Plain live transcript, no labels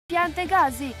pjante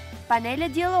gazi, panele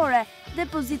diellore,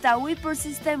 depozita ujë për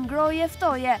sistem groje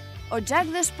ftoje, oxhak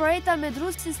dhe shprehta me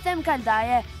dru sistem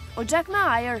kaldaje, oxhak me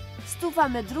ajër, stufa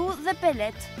me dru dhe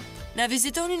pelet. Na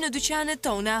vizitoni në dyqanet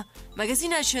tona,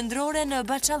 magazina qendrore në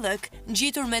Bachallëk,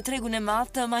 ngjitur me tregun e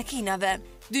madh të makinave.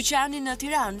 Dyqani në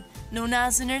Tiranë, në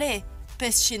Unazën e Re,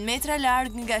 500 metra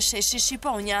larg nga sheshi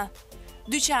Shqiponja.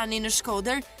 Dyqani në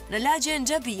Shkodër, në lagjen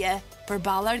Xhabie,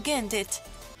 përballë Argentit.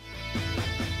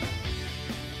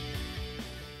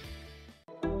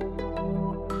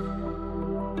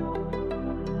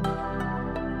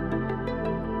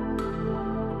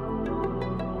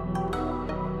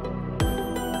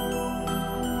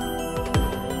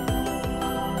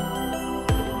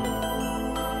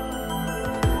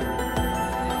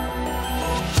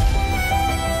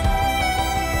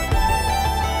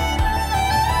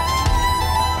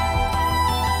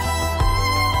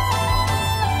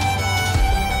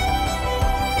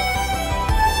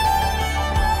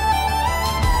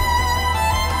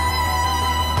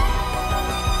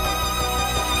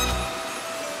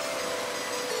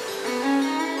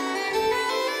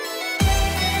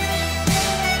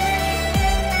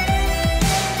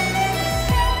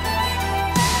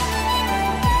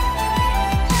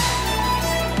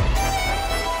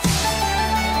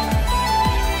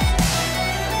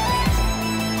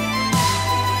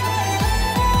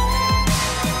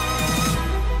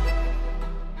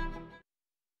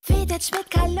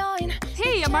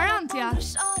 Hej, Amarantja!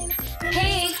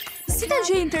 Hej, si ta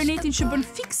gjej internetin që bën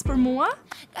fix për mua?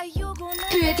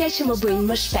 Pyetja që më bëjnë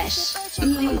më shpesh.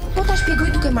 Po ta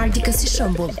shpjegoj duke marrë dikë si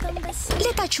shembull.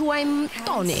 Le ta quajmë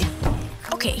Toni.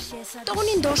 Okej,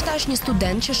 Toni ndoshta është një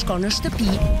student që shkon në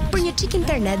shtëpi për një çik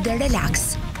internet dhe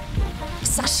relaks.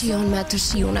 Sa shijon me atë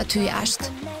shiun aty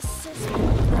jashtë.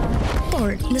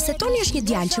 Por, nëse Toni është një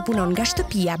djalë që punon nga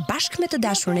shtëpia bashkë me të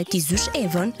dashurën e tij Zysh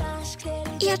Evën,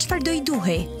 ja çfarë do i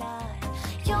duhej?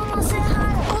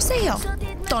 Ose jo,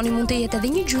 Toni mund të jetë edhe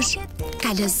një gjysh,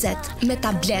 ka lezet, me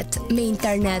tablet, me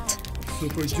internet.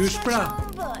 Super gjysh pra!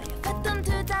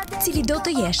 Cili do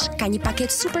të jesh, ka një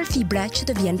paket super fibra që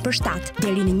të vjen për 7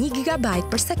 deri në 1 GB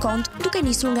për sekond, duke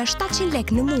nisur nga 700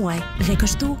 lek në muaj. Dhe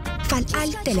kështu, fal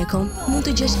Al Telekom, mund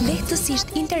të gjesh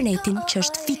lehtësisht internetin që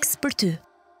është fix për ty.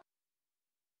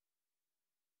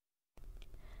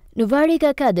 Në Varik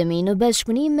Academy, në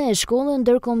bashkëpunim me shkollën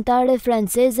ndërkombëtare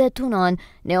franceze Tunon,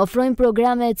 ne ofrojmë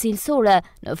programe cilësore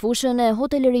në fushën e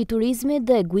hotelëri turizmit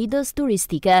dhe guidës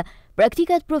turistike.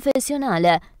 Praktikat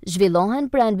profesionale zhvillohen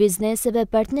pranë bizneseve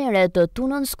partnere të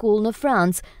Tunon School në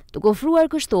Francë, duke ofruar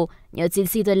kështu një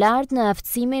cilësi të lartë në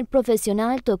aftësimin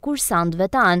profesional të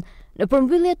kursantëve tanë. Në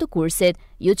përmbyllje të kursit,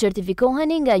 ju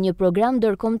certifikoheni nga një program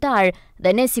ndërkombëtar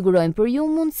dhe ne sigurojmë për ju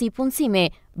mundësi punësimi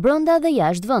brenda dhe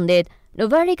jashtë vendit. Në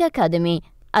Varik Academy,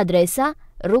 adresa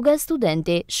Rruga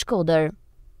Studenti, Shkodër.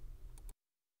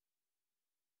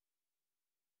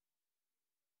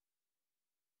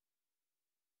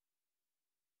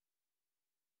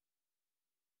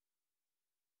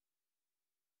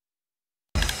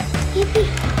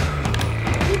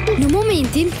 Në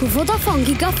momentin kur Vodafone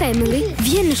Giga Family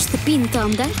vjen në shtëpinë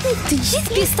tënde, të gjithë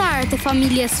pjesëtarët e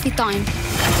familjes fitojnë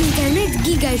internet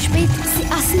giga i shpejt si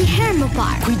asnjëherë më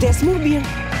parë. Kujdes më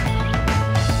mirë.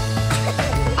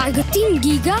 Argëtim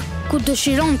giga ku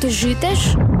dëshiron të zhytesh,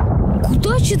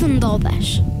 kudo që të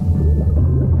ndodhesh.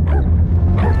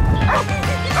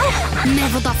 Me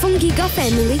Vodafone Giga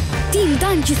Family, ti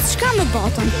ndan gjithçka në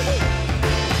botën.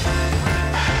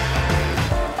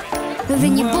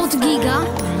 Dhe një botë giga,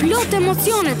 plot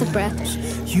emocione të pret.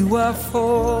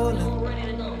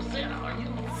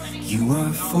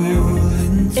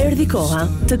 Erdhi koha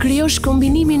të krijosh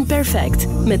kombinimin perfekt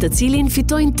me të cilin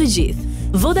fitojnë të gjithë.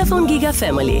 Vodafone Giga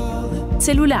Family,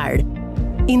 celular,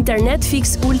 internet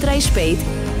fix ultra i shpejt,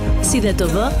 si dhe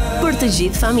TV për të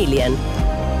gjithë familjen.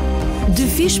 2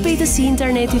 fish shpejtësi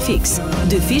interneti fix,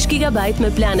 2 fish gigabajt me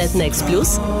planet Next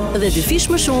Plus dhe 2 fish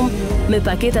më shumë me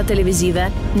paketa televizive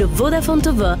në Vodafone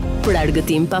TV për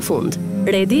argëtim pafund.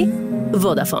 Ready?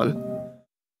 Vodafone.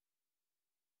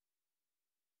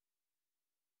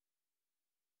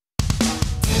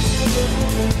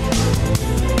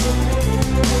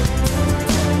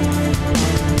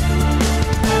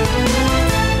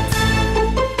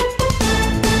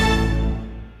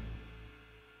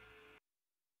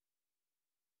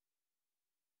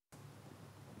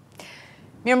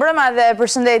 Mirëmbrëma dhe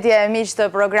përshëndetje miq të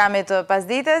programit të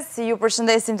Pasdites. Ju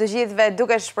përshëndesim të gjithëve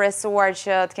duke shpresuar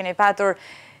që të keni patur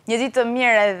Një ditë të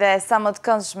mirë dhe sa më të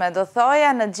këndshme do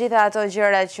thoja në gjitha ato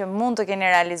gjëra që mund të keni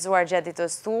realizuar gjatë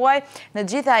ditës tuaj, në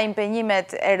gjitha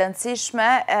impenjimet e rëndësishme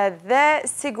dhe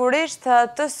sigurisht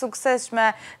të suksesshme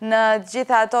në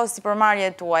gjitha ato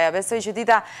sipërmarrjet tuaja. Besoj që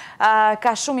dita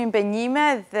ka shumë impenjime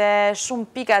dhe shumë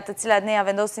pika të cilat ne ja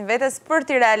vendosim vetes për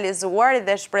t'i realizuar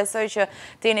dhe shpresoj që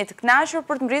të jeni të kënaqur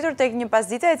për të mbritur tek një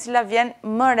pasdite e cila vjen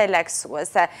më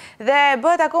relaksuese. Dhe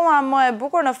bëhet akoma më e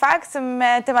bukur në fakt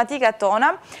me tematikat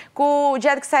tona, ku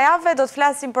gjatë kësaj jave do të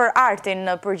flasim për artin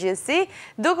në përgjithësi,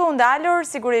 duke u ndalur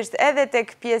sigurisht edhe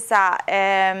tek pjesa e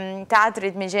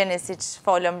teatrit Migjeni, siç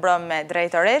folëm brëm me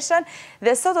drejtoreshën,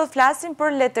 dhe sot do të flasim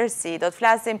për letërsi, do të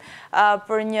flasim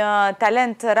për një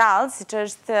talent të rrallë, siç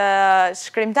është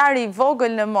shkrimtari i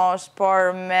vogël në moshë,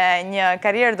 por me një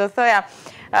karrierë do thoja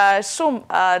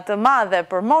shumë të madhe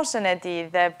për moshën e tij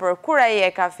dhe për kur ai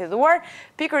e ka filluar,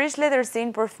 pikërisht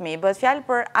letërsinë për fëmijë. Bëhet fjalë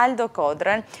për Aldo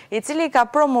Kodrën, i cili ka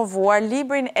promovuar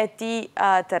librin e tij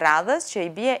të radhës, që i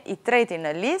bie i treti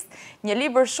në listë, një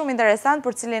libër shumë interesant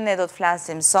për cilin ne do të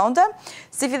flasim sonte.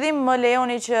 Si fillim më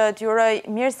lejoni që t'ju uroj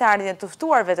mirëseardhjen të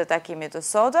ftuarve të takimit të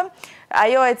sotëm,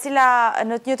 ajo e cila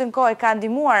në të njëjtën kohë ka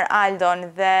ndihmuar Aldon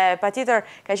dhe patjetër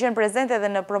ka qenë prezente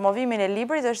edhe në promovimin e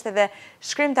librit, është edhe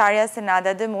shkrimtarja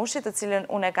Senada Demushi, të cilën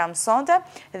unë e kam sonte,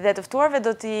 dhe të ftuarve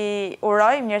do t'i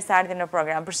uroj mirëseardhjen në program.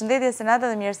 Përshëndetje Senada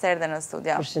dhe mirë se erdhe në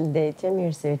studio. Përshëndetje,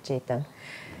 mirë se u gjeta.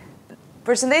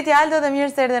 Përshëndetje Aldo dhe mirë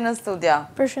se erdhe në studio.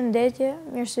 Përshëndetje,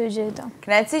 mirë se u gjeta.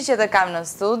 Kënaqësi që të kam në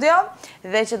studio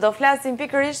dhe që do flasim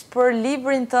pikërisht për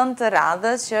librin tënd të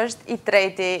radhës, që është i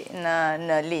treti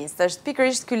në listë. Është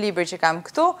pikërisht ky libër që kam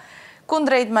këtu,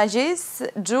 Kundrejt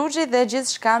magjisë, Xhuxhi dhe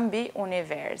gjithçka mbi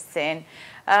universin.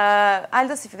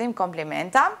 Aldo, si fillim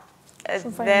komplimenta.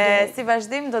 Dhe si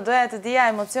vazhdim do doja të dija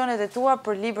emocionet e tua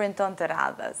për librin tënd të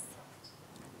radhës.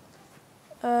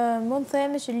 Mund të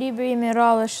themi që libri im i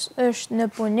radhës është në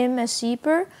punim me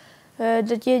sipër,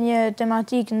 do të jetë një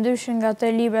tematikë ndryshe nga të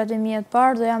librat e mia të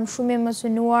parë dhe jam shumë i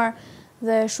emocionuar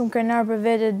dhe shumë krenar për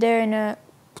vete deri në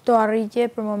këto arritje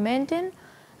për momentin.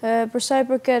 Për sa i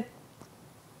përket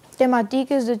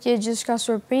tematikës, do të jetë gjithçka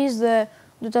surprizë dhe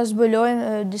do ta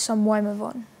zbulojmë disa muaj më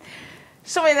vonë.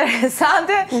 Shumë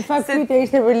interesante. Në fakt pyetja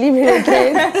ishte për librin e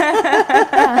tretë.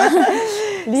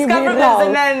 S'ka problem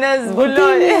se ne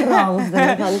zbuloj.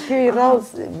 Ky i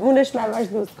rrallës, mundesh me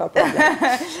vazhdu, s'ka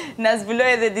problem. Na zbuloj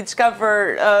edhe diçka për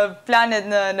planet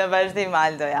në vazhdim,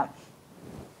 Aldo, ja.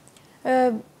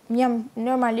 Jam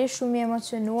normalisht shumë i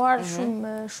emocionuar,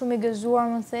 shumë i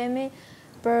gëzuar, më themi,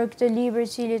 për këtë libër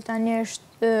i cili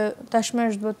tashmë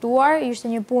është botuar. Ishte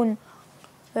një punë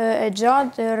e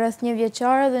gjatë, rreth 1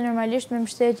 vjeçare dhe normalisht me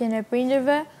mbështetjen e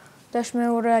prindërve tashmë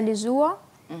u realizua.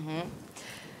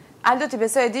 Aldo, ti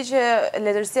besoj e di që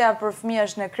letërsia për fëmijë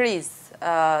është në krizë,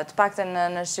 të paktën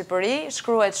në Shqipëri,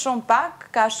 shkruhet shumë pak,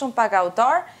 ka shumë pak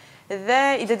autor dhe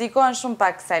i dedikohen shumë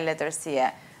pak kësaj letërsie.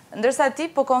 Ndërsa ti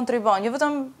po kontribon, jo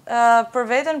vetëm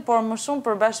për veten, por më shumë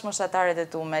për bashkëmoshatarët e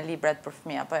tu me librat për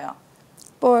fëmijë, apo jo?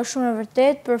 Po, shumë e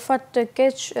vërtet, për fat të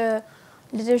keq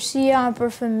letërsia për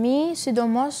fëmijë,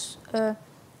 sidomos,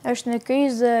 është në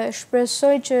krizë dhe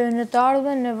shpresoj që në të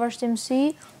ardhmen në vazhdimsi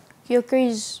kjo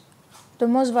krizë të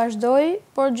mos vazhdoj,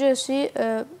 por gjithsesi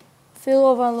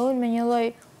fillova unë me një lloj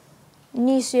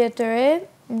nisje të re,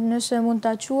 nëse mund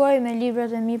ta quaj, me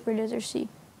librat e mi për letërsi.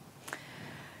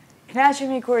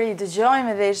 Kënaqemi kur i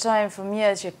dëgjojmë dhe i shohim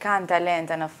fëmijët që kanë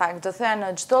talente në fakt, do thoya në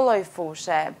çdo lloj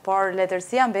fushe, por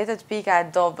letërsia mbetet pika e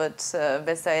dobët,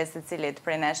 besoj e secilit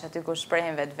prej nesh aty ku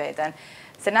shprehin vetveten.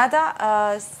 Senata,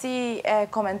 si e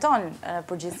komenton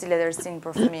përgjithësi letërsinë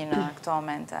për fëmijë në këto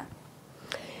momente?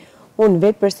 Unë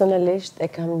vetë personalisht e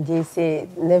kam ndjesi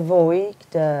nevojë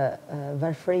këtë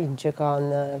varfërinë që ka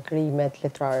në krijimet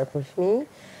letrare për fëmijë.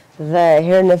 Dhe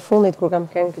herën e fundit kur kam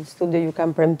qenë këtë studio ju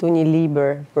kam premtuar një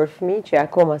libër për fëmijë që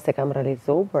akoma se kam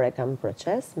realizuar, por e kam në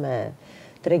proces me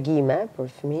tregime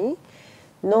për fëmijë.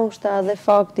 Ndoshta edhe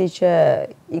fakti që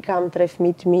i kam 3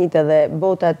 fëmijë të mi dhe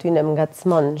bota aty më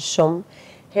ngacmon shumë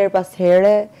her pas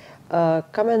here,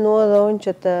 kam menuar edhe unë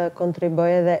që të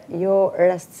kontriboj edhe jo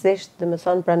rastësisht,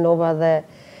 domethënë pranova dhe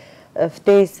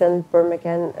ftesën për me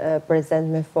qenë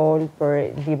prezent me fol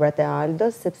për librat e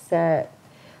Aldos, sepse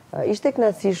ishte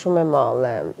kënaqësi shumë e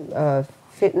madhe.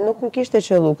 Nuk më kishte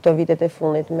qellu këto vitet e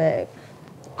fundit me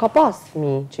ka pas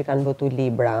fëmijë që kanë botuar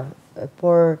libra,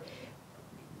 por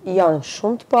janë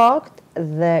shumë të pakt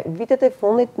dhe vitet e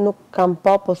fundit nuk kam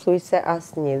pa pothuajse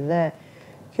asnjë. Dhe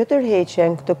kjo tërheqje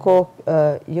në këtë kohë,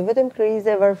 jo vetëm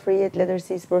krize e varfërisë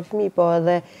letërsisë për fëmijë, po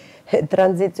edhe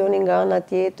tranzicioni nga ana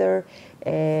tjetër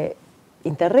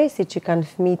interesi që kanë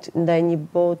fëmijët ndaj një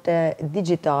bote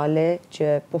digjitale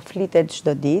që po flitet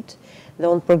çdo ditë, dhe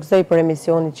unë përgëzoj për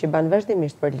emisionit që ban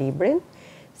vazhdimisht për librin,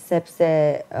 sepse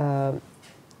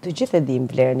të gjithë e dim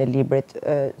vlerën e librit,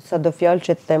 sa do fjalë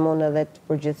që të them unë edhe të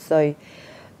përgjithsoj,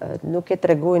 nuk e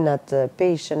tregojnë atë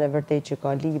peshën e vërtet që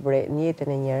ka libri në jetën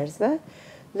e njerëzve,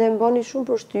 dhe më bani shumë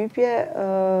përshtypje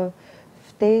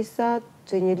ftesa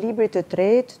të një libri të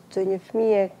tretë, të një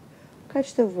fëmije kaq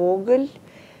të vogël,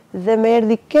 dhe me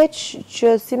erdhi keq që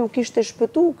si më kishte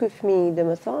shpëtu ky fëmijë, dhe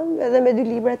më thonë, edhe me 2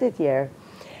 librat e tjerë.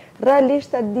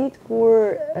 Realisht atë ditë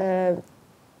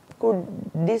kur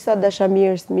disa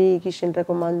dashamirës mi kishin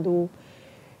rekomandu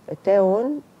te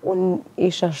unë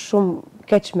isha shumë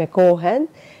keq me kohën,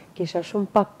 kisha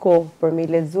shumë pak kohë për me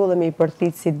lexu dhe me i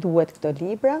përthit si duhet këto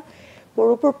libra,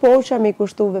 por u përpoqa me i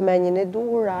kushtu vëmendjen e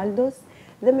duhur Aldos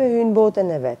dhe me hyn botën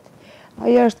e vetë.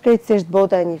 Ajo është krejtësisht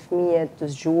bota e një fëmije të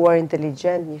zgjuar,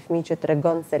 inteligjent, një fëmijë që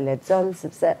tregon se lexon,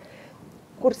 sepse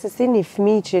kurse si një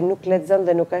fëmijë që nuk lexon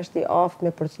dhe nuk është i aftë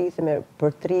me përthithë, me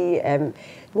përtri,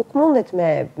 nuk mundet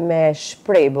me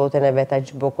shpreh botën e vet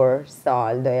aq bukur sa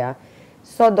Aldoja.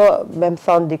 Sa do me më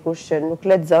thonë dikush që nuk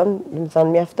lexon, do më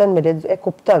thonë mjafton me lexu, e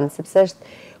kupton, sepse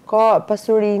ka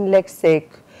pasurinë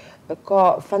leksik,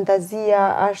 ka fantazia,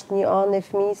 është një anë e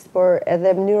fëmijës, por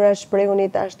edhe mënyra e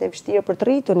shprehunit është e vështirë për të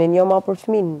rritunin, jo ma për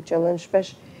fëmin, që edhe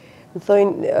shpesh më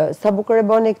thojnë sa bukur e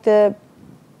bane këtë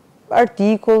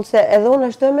artikull, se edhe unë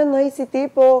ashtu e mendoj si ti,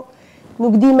 po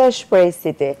nuk di me shpreh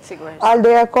si ti.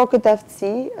 Aldoja ka këtë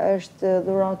aftësi, është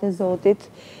dhuratë e Zotit,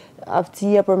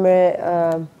 aftësia për me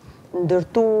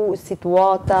ndërtu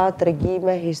situata,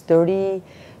 tregime, histori,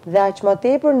 dhe aq më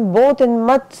tepër në botën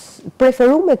më të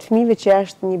preferuar të fëmijëve që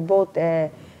është një botë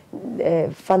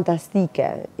fantastike,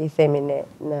 i themi ne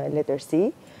në letërsi.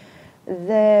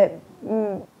 Dhe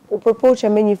u përpoqa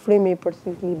me një frymë i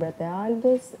përthit librat e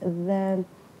Aldos, dhe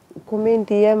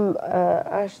komenti jem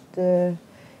është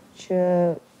që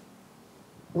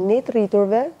ne të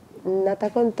rriturve na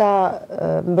takon ta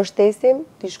mbështesim,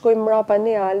 t'i shkojmë mrapa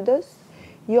ne Aldos,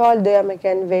 jo Aldoja me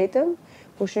kenë vetëm,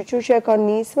 po shqyqyr që e ka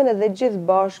nismën edhe gjithë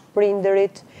bashkë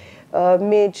prindërit,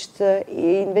 miqt,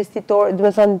 investitorë, dhe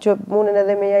me thënë që munën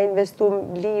edhe me ja investu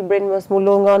librin, mos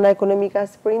mullon nga ana ekonomika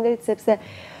së prindërit, sepse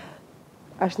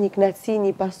është një kënaqësi,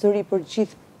 një pasuri për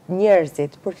gjithë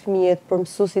njerëzit, për fëmijët, për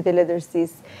mësuesit e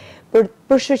letërsisë,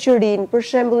 për shoqërinë, për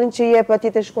shembullin që jep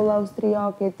atje te shkolla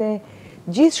austriake, te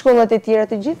gjithë shkollat e tjera,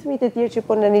 të gjithë fëmijët e tjerë që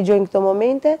po na ndëgjojnë këto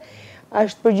momente,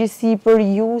 është përgjithësi për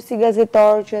ju si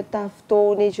gazetar që ta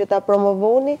ftoni, që ta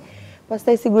promovoni,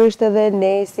 pastaj sigurisht edhe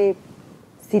ne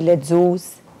si lexues,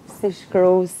 si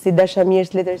shkrues, si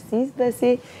dashamirës letërsisë dhe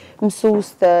si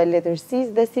mësues të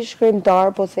letërsisë dhe si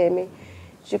shkrimtar, po themi,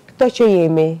 që këto që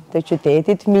jemi të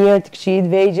qytetit, mirë, të këqij,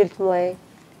 të vegjël, të mëdhenj.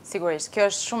 Sigurisht, kjo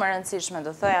është shumë e rëndësishme,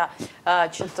 do thoja,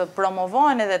 që të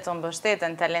promovohen edhe të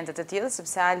mbështeten talentet e tillë,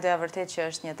 sepse Aldoja vërtet që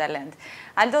është një talent.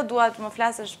 Aldo, dua të më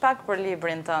flasësh pak për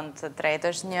librin tënd të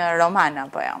tretë, është një roman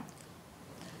apo jo?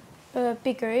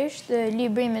 Pikërisht,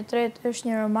 libri im i tretë është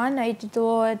një roman, ai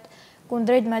titullohet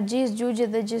Kundrejt magjisë,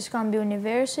 gjugjet dhe gjithçka mbi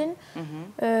universin.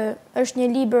 Është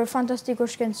një libër fantastiko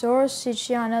shkencor, siç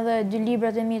janë edhe 2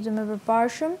 librat e mi të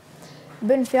mëparshëm.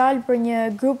 Bën fjalë për një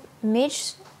grup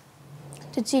miqsh,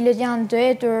 të cilët janë të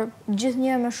etur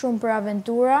gjithnjë me shumë për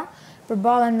aventura,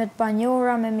 përballen me të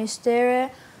panjohura, me mistere,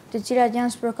 të cilat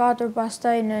janë spërkatur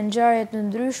pastaj në ngjarje të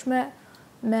ndryshme,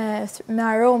 me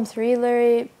aromë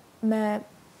thrilleri,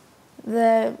 dhe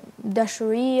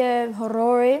dashurie,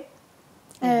 horrori,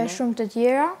 shumë të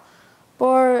tjera,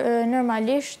 por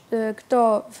normalisht këto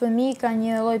fëmijë kanë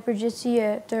një lloj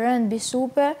përgjegjësie të rëndë mbi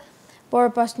supe, por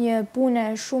pas një pune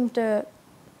shumë të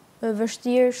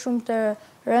vështirë, shumë të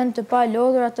rëndë të pa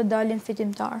lodhur të dalin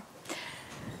fitimtar.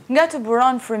 Nga të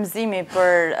buron frymëzimi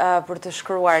për të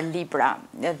shkruar libra,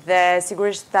 dhe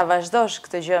sigurisht ta vazhdosh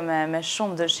këtë gjë me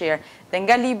shumë dëshirë, dhe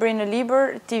nga libri në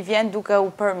libër ti vjen duke u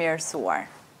përmirësuar.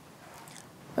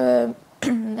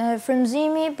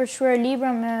 Frymëzimi për të shkruar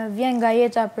libra më vjen nga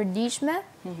jeta e përditshme,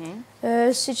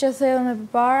 siç e thënë më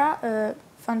përpara,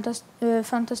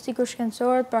 fantastiko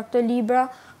shkencorët, pra këto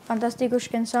libra fantastiko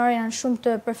shkencore janë shumë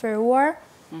të preferuar,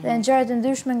 dhe ngjarjet e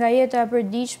ndryshme nga jeta e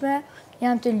përditshme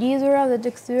janë të lidhura dhe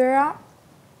të kthyera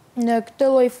në këtë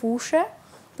lloj fushë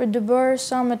për të bërë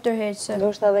sa më tërheqëse.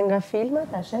 Ndoshta edhe nga filmat,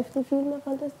 a shef ti filma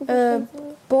fantastike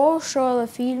shkencore? Po, shoh edhe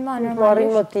filma normalisht.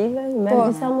 Marrin motive, merr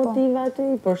disa motive aty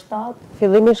për shtat.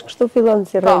 Fillimisht kështu fillon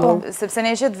si rregull. Po, sepse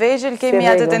ne që të vegjël kemi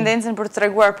atë tendencën për të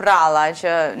treguar pralla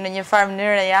që në një farë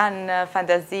mënyrë janë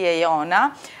fantazi e jona,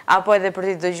 apo edhe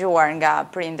për të dëgjuar nga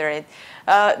prindërit.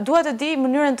 Dua të di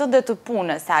mënyrën tënde të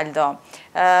punës, Aldo.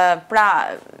 Pra,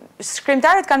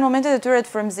 shkrimtarët kanë momentet e tyre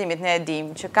të frymëzimit, ne e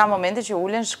dim, që ka momente që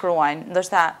ulen shkruajnë,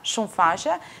 ndoshta shumë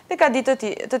faqe, dhe ka ditë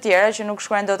të tjera që nuk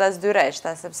shkruajnë dot as dy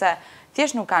rreshta, sepse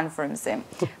thjesht nuk kanë frymëzim.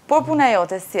 Por puna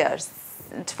jote si është?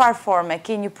 Çfarë forme?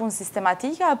 Ke një punë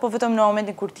sistematike apo vetëm në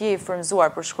momentin kur ti je i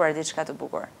frymëzuar për shkruar diçka të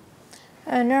bukur?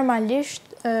 Normalisht,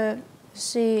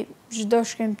 si çdo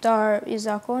shkrimtar i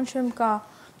zakonshëm, ka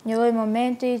një lloj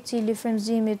momenti i cili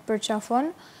frymëzimit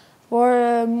përqafon, por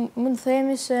mund të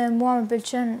themi se mua më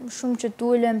pëlqen shumë që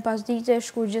t'ulem pasdite,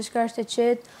 ku gjithçka është e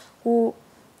qetë, ku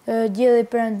dielli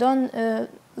perëndon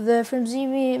dhe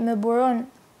frymëzimi më buron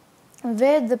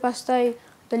vetë dhe pastaj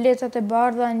të letrat e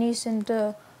bardha nisin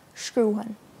të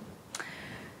shkruhen.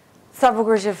 Sa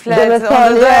bukur që flet,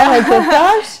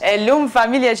 e lumë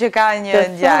familja që ka një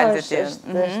djalë të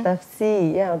tillë. Është aftësi,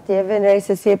 ti e vjen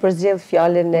se si e përzgjedh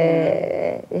fjalën e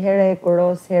herë e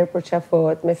kuros, herë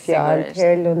përqafohet me fjalë,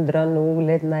 herë lundron,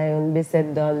 ulet, ndaj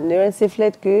bisedon. Mënyrën si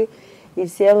flet ky, i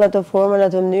sjell ato formën,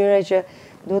 ato mënyre që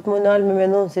duhet më nalë me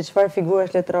mendon se çfarë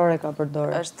figurash letrare ka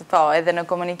përdorur. Është po, edhe në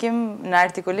komunikim, në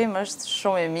artikulim është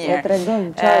shumë i mirë. E tregon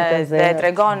qartë dhe e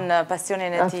tregon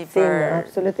pasionin e tij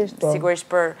sigurisht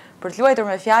për të luajtur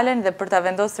me fjalën dhe për ta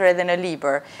vendosur edhe në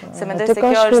libër. Se mendoj se kjo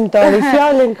është shkrimtari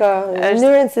fjalën ka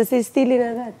mënyrën se si stilin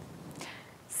e vet.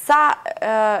 Sa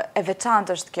e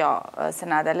veçantë është kjo,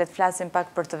 Senada, le të flasim pak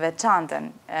për të veçantën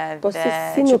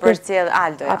që përcjell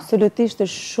Aldo. Absolutisht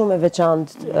është shumë e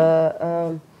veçantë.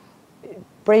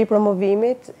 Prej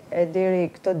promovimit e deri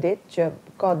këto ditë, që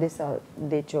ka disa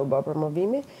ditë që u bë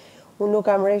promovimi, unë nuk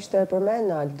kam rresht të përmend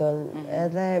Aldon,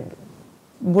 edhe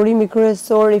burimi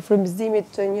kryesor i frymëzimit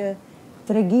të një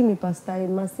tregimi pastaj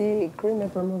masi kry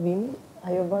me promovimin,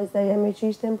 ajo vajza jeme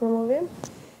që ishte në promovim,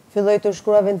 filloi të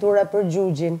shkruaj aventura për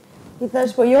Xhuxhin. I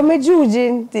thash, po jo me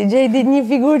Xhuxhin, ti gjej një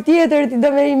figurë tjetër, ti do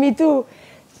me imitu.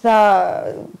 Tha,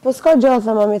 po s'ka gjallë,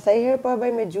 tha mami, tha, i herë po e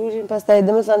bëj me Xhuxhin, pastaj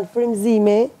domethënë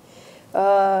frymëzimi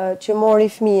që mori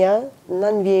fëmia,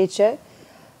 9 vjeqe,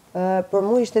 për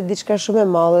mu ishte diçka shumë e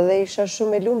madhe dhe isha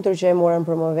shumë e lumtur që e mora në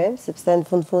promovim, sepse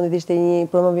në fundit ishte një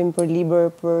promovim për libër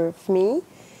për fëmijë,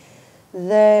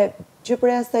 dhe që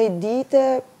për asaj dite,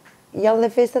 janë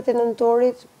dhe festat e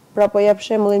nëntorit, pra po jap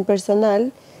shembullin personal,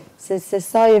 se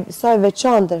sa e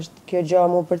veçantë është kjo gjë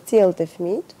mu përcjell te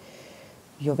fëmijët,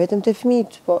 jo vetëm te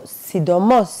fëmijët, po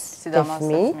sidomos te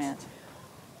fëmijët.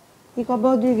 I ka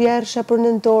bërë 2 vjersha për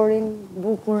nëntorin,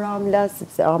 bukur Amla,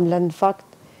 sepse Amla në fakt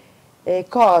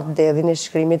ka atë dedhin e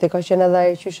shkrimit, e ka qenë edhe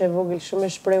ai qyshe vogël shumë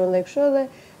e shprehur dhe kështu, dhe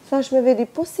thash me veti,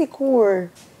 po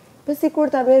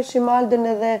sikur ta merrshim Aldën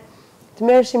edhe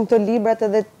të merrshim këto librat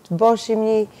edhe të boshim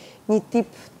një tip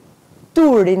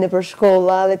turi nëpër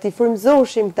shkolla dhe t'i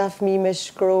frymëzoshim këta fëmijë me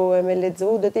shkruaj, me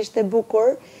lexu, do të ishte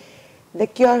bukur. Dhe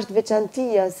kjo është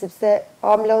veçantia, sepse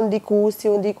Amla u ndiku, si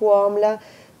u ndiku Amla,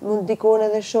 mund ndikon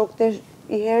edhe shokët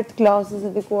i herë të klasës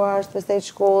e dikuar është, pastaj të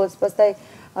shkollës, pastaj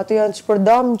ato janë të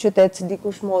shpërdam në qytet,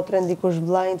 dikush motrën, dikush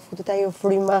vllajin, futet ajo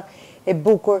fryma e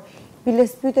bukur.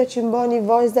 Piles pyetja që mbani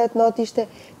vajzat natë ishte,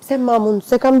 pse mamun,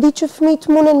 se kam ditë që fëmijët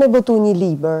munden me botu një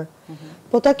libër.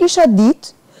 Po ta kisha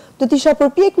ditë, do t'isha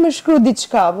përpjek me shkru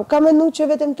diçka, po ka mendu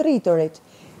që vetëm të rriturit.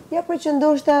 Ja, për që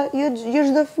ndoshta, jo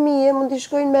çdo fëmijë mund t'i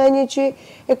shkojnë menje që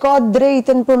e ka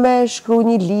drejtën për me shkru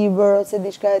një libër ose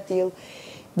diçka e tillë.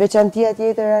 Veçantia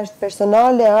tjetër është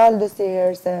personale, Aldo si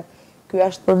herë, se ky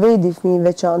është për veti fëmijë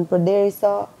veçantë,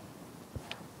 përderisa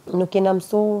nuk kena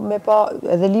mësu me pa,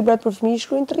 edhe librat për fëmijë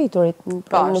shkruajnë të rriturit.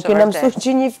 Nuk kena mësu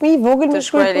që një fëmijë vogël më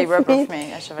shkruaj libra për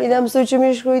fëmijë. Kena mësu që më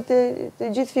shkruaj të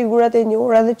gjithë figurat e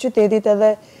njohura edhe qytetit,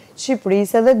 edhe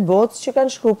Shqipërisë, edhe të botës që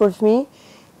kanë shkruar për fëmijë,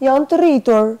 janë të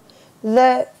rritur. Dhe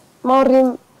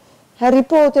marrim Harry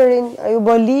Potterin, ai u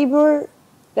bë libër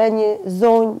nga një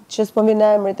zonjë që s'po vjen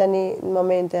emri tani në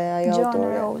momente ajo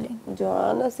autore.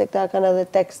 Joana, se këta kanë edhe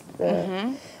tekst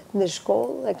në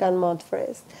shkollë, e kanë më të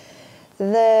freskët.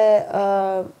 Dhe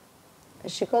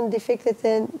shikon defektet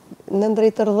e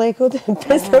nëndrejtë rrëkut,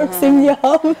 5 orë si një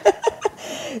hamë.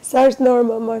 Sa është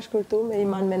norma më shkurtu, me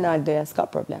iman me Aldoja, s'ka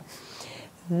problem.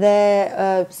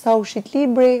 Dhe sa u shit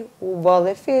libri, u bë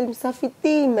dhe film, sa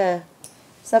fitime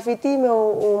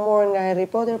u morën nga Harry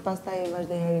Potter, pastaj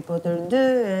vazhdoi Harry Potter 2,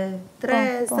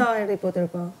 3, sa Harry Potter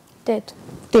ka? 8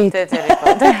 Harry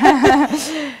Potter.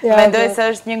 Mendoj se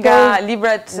është një nga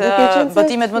librat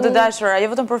botimet më të dashura, jo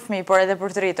vetëm për fëmijë, por edhe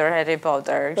për të rritur Harry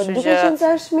Potter. Po duke qenë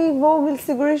se është fëmijë vogël,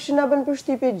 sigurisht që na bën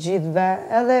përshtypje gjithëve,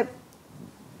 edhe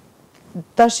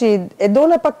tashi e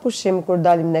dona pak pushim kur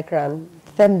dalim në ekran,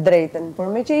 them drejtën, por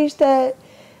me që ishte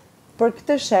për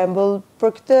këtë shembull,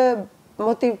 për këtë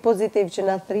motiv pozitiv që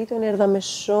na thritën, erdha me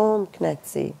shumë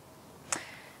kënaqësi.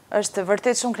 Është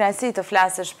vërtet shumë kënaqësi të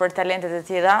flasësh për talentet e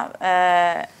tjera.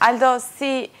 Aldo,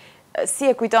 si si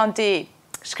e kujton ti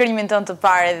shkrimin tënd të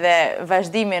parë dhe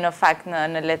vazhdimin në fakt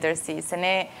në letërsi, se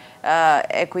ne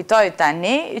e kujtoj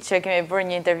tani që kemi bërë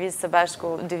një intervistë së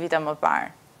bashku 2 vite më parë.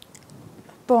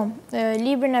 Po,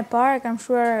 librin e parë kam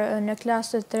shkruar në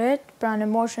klasën 3, pra në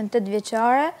moshën 8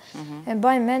 vjeçare. E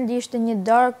mbaj mend ishte një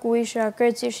darkë ku isha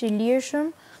krejtësisht i lirshëm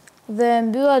dhe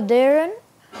mbylla derën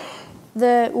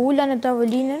dhe ula në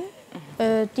tavolinën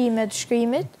time të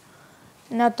shkrimit,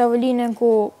 në atë tavolinën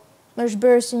ku është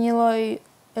bërë si një lloj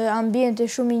ambienti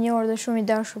shumë i njohur dhe shumë i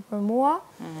dashur për mua,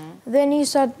 dhe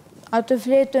nisa atë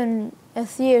fletën e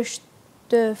thjesht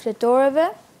të fletoreve,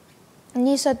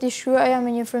 nisa t'i shkruaja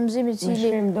me një frymëzim i cili... Me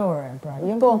shkrimdore, pra,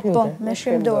 jo në kompjuter. Po, me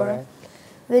shkrimdore.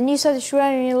 Dhe nisa t'i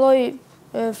shkruaja një lloj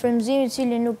frymëzimi i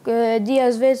cili nuk e di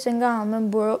as vetë se nga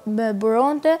më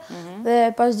buronte, dhe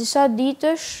pas disa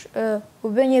ditësh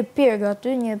u bë një pirg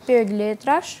aty, një pirg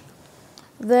letrash,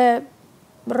 dhe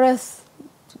rreth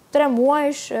 3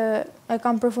 muajsh e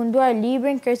kam përfunduar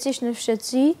librin, krejtësisht në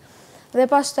fshetësi, dhe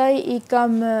pastaj i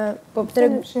kam... Po pse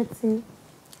në fshetësi?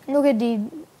 Nuk e di.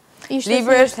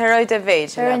 Libri është Herojt e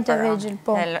Vegjël. Herojt e Vegjël,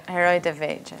 po. Herojt e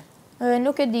Vegjël.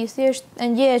 Nuk e di, thjesht e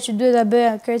ndjeja që duhet ta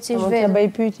bëja krejtësisht vetë. Mund të bëj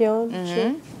pyetje unë?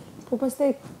 Po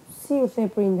pastaj si u the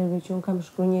prindërve që unë kam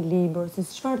shkruar një libër, se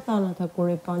çfarë thanë ata kur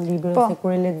e pan librin, se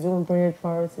kur e lexuan për herë të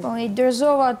parë? Po, i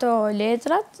dorëzova ato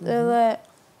letrat dhe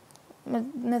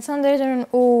me thënë drejtën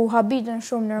u habitën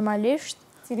shumë normalisht.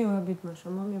 Cili u habit më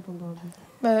shumë, mami apo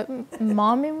babi?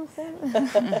 Mami, më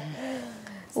thënë.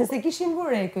 Se kishin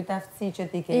vure këtë aftësi që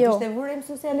ti ke, kishte vure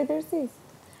mësuesja e letërsisë?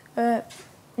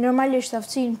 Normalisht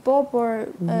aftësinë po, por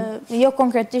jo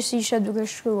konkretisht isha duke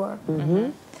shkruar.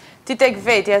 Ti tek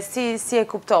vetja, si e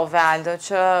kuptove, Aldo,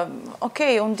 që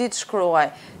okej, unë di të shkruaj,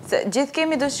 se gjithë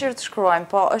kemi dëshirë të shkruajmë,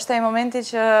 po është ai momenti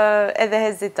që edhe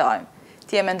hezitojmë.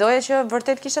 Ti e mendoje që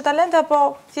vërtet kishe talent,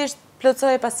 apo thjesht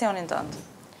plotësoje pasionin tënd?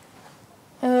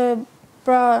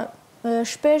 Pra,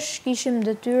 shpesh kishim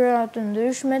detyra të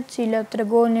ndryshme, të cilat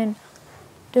tregonin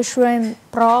të shkruajmë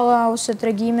pralla ose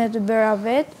tregime të bëra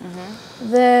vetë,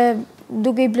 dhe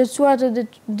duke i plotësuar të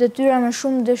detyra me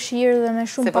shumë dëshirë dhe me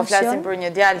shumë pasion. Se po flasim për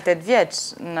një djalë 8 vjeç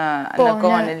në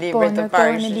kohën e librit të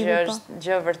parë, që është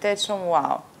gjë vërtet shumë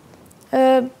wow.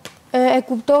 E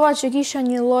kuptova që kisha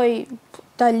një lloj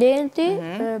talenti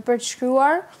për të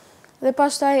shkruar, dhe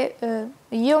pastaj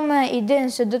jo me idenë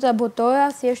se do ta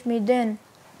botoja, thjesht me idenë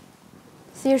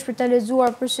thjesht për ta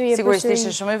lexuar përsëri. Sigurisht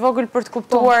ishte shumë i vogël për të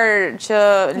kuptuar që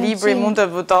libri mund të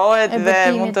votohet dhe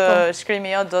mund të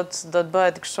shkrimi jo do të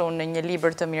bëhet kështu në një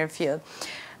libër të mirëfill.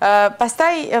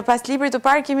 Pastaj, pas librit të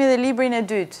parë kemi edhe librin e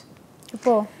dytë.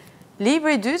 Po.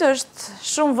 Libri i dytë është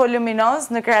shumë voluminoz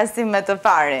në krahasim me të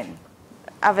parin.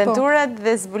 Aventurat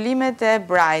dhe zbulimet e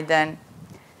Bryden.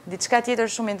 Diçka tjetër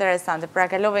shumë interesante. Pra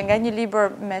kalove nga një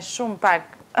libër me shumë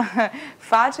pak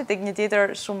faqe tek një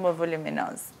tjetër shumë më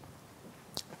voluminoz.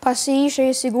 Pasi isha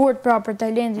i sigurt pra për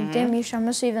talentin tim, isha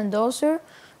më së i vendosur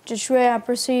që shkruaja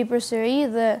përsëri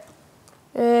dhe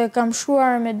kam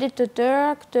shkruar me ditë të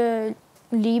tëra këtë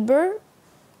libër,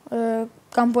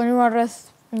 kam punuar rreth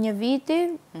 1 viti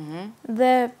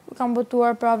dhe kam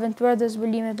botuar për aventurat dhe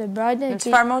zbulimet e Bryden. Në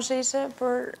çfarë moshe ishe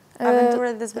për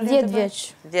aventurat dhe zbulimet e Bryden? 10 vjeç.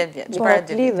 10 vjeç. Po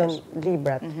lidhen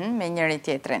librat me njëri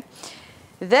tjetrin.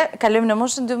 Dhe kalojmë në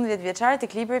moshën 12 vjeçare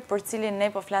tek libri për cilin ne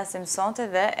po flasim sonte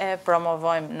dhe e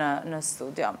promovojmë në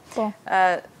studio. Po.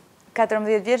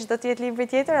 14 vjeç do të jetë libri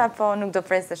tjetër apo nuk do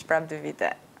presesh prap 2 vite?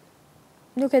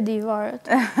 Nuk e di, varet.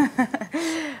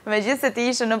 Megjithëse ti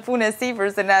ishe në punë e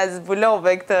sipër se na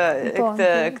zbulove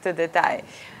këtë detaj.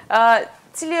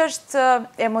 Cili është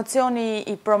emocioni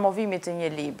i promovimit të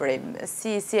një libri?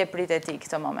 Si e pritet ti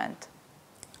këtë moment?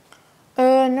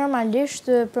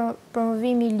 Normalisht,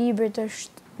 promovimi i librit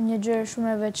është një gjë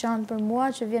shumë e veçantë për mua,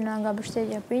 që vjen nga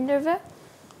mbështetja prindërve,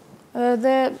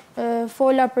 dhe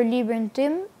fola për librin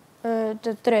tim,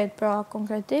 të tretë pra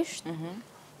konkretisht,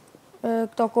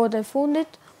 këto kohët e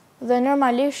fundit, dhe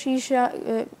normalisht isha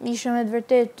me të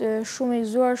vërtet shumë i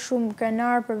gëzuar, shumë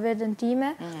krenar për veten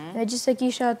time, megjithëse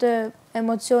kisha atë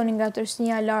emocionin nga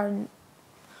tërësnia larë,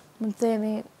 më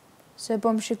themi se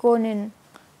po më shikonin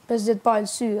 50 palë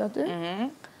sy aty,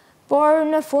 por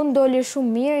në fund doli shumë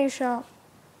mirë, isha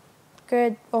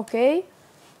kretë okej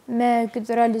me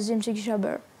këtë realizim që kisha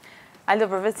bërë. Aldo,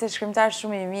 përveç se shkrimtar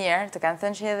shumë i mirë, të kanë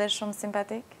thënë që edhe shumë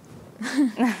simpatik?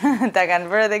 Ta kanë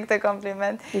bërë edhe këtë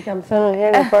kompliment? I kam thënë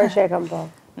herë e parë që e kam po.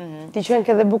 Ti qenë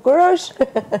ke dhe bukurosh?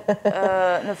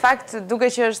 Në fakt,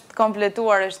 duke që është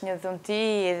kompletuar, është një dhunti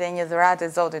dhe një dhuratë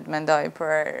e Zotit, mendoj,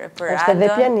 për Aldo. Është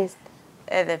edhe pianist.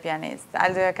 Edhe pianist.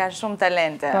 Aldo ka shumë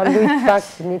talente. Ka lujt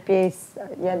fakt një pjesë,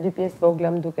 2 pjesë vogla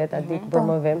më duket aty për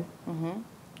më vim.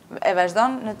 E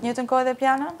vazhdon në të njëjtën kohë dhe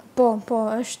pianon? Po,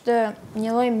 është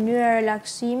një lloj mënyre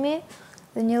relaksimi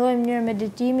dhe një lloj mënyre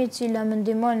meditimi cila më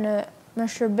ndihmon më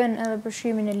shërben edhe për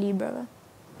shkrimin e librave.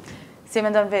 Si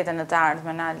mendon veten në të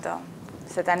ardhmen, Aldo?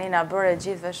 Se tani na bëre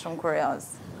gjithëve shumë kurioz.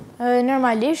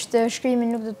 Normalisht,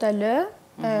 shkrimin nuk do ta lë.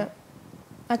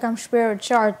 E kam shprehur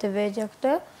qartë të vetja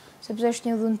këtë, sepse është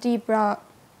një dhunti pra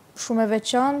shumë e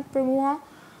veçantë për mua,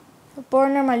 por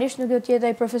normalisht nuk do të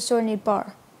jetë ai profesioni i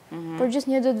parë. Por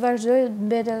gjithnjë do të vazhdoj të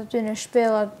mbetet aty në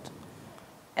shpellat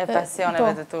e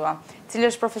pasioneve të tua. Cili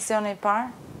është profesioni i parë?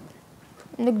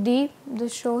 Nuk di, do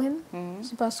të shohim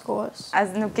sipas kohës.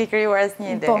 As nuk ke krijuar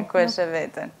asnjë ide ku është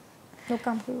veten. Nuk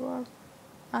kam krijuar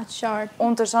atë qartë.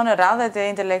 Unë të shoh në radhët e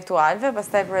intelektualëve,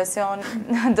 pastaj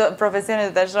profesionin do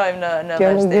ta shohim në vazhdim.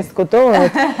 Kjo nuk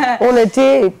diskutohet. Unë e ti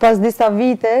pas disa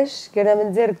vitesh, kena me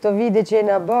nxjerr këto vide që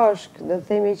jena bashk, do të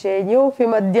themi që e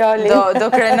njohim atë djalin. Do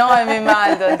krenohemi me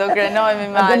Aldo, do krenohemi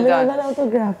me Aldo. Do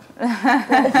autograf.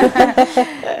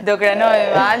 Do krenohemi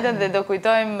me Aldo dhe do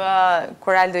kujtojmë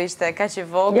kur Aldo ishte kaq i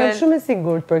vogël. Jam shumë e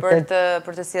sigurt për këtë.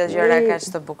 Për të sjellë gjëra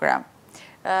kaq të bukura.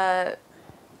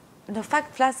 Në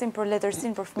fakt flasim për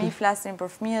letërsinë për fëmijë, flasim për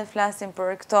fëmijët, flasim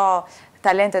për këto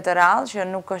talente të rrallë që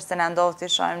nuk është se na ndodh të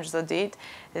shohim çdo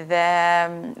ditë dhe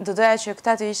do doja që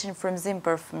këta të ishin frymëzim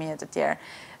për fëmijët të tjerë.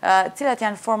 Cilat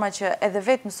janë forma që edhe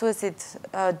vetë mësuesit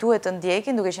duhet të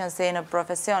ndjekin, duke qenë se në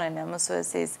profesionin e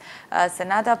mësuesisë,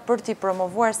 Senata, për t'i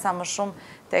promovuar sa më shumë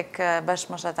tek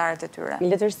bashkëmoshatarët e tyre?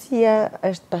 Letërsia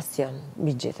është pasion,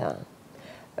 mbi gjitha.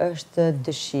 Është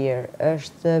dëshirë,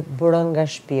 është buron nga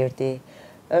shpirti,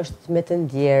 është me të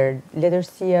ndjerë,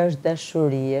 letërsia është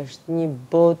dashuri, është një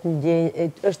botë ndjenjë,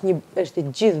 është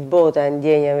gjithë bota e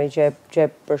ndjenjave që e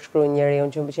përshkruajnë njeriu,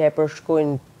 që e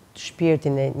përshkruajnë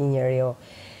shpirtin e një njeriu.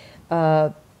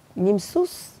 Një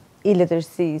mësues i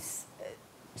letërsisë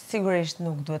sigurisht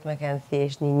nuk duhet me kanë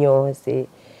thjesht një njohësi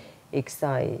i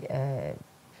kësaj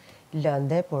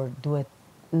lënde, por duhet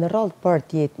në rrallë të parë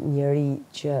të jetë njëri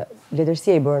që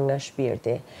letërsia i bërë nga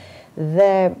shpirti.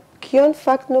 Dhe kjo në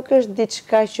fakt nuk është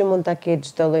diçka që mund ta ketë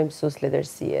çdo lloj mësues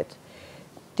letërsie.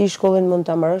 Ti shkollën mund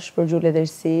ta marrësh për gjuhë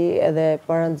letërsi, edhe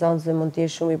para nxënësve mund të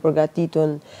jesh shumë i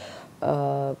përgatitur,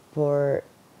 por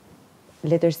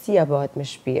letërsia bëhet me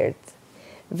shpirt.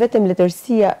 Vetëm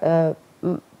letërsia,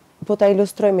 po ta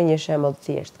ilustroj me një shembull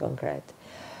thjesht konkret.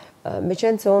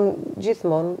 Meqense se unë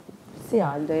gjithmonë, si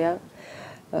Aldoja,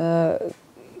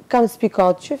 kam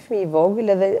spikat që fëmijë i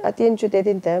vogël edhe atje në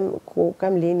qytetin tem ku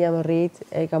kam lind, jam rrit,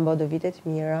 e kam bërë vite të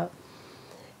mira.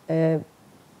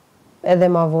 Edhe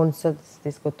ma vonë sot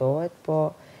diskutohet,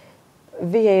 po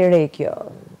vije i re kjo,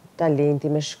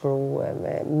 talenti me shkrue,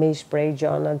 me i shprej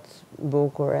gjanat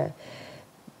bukure.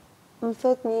 Më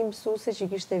thot një mësuese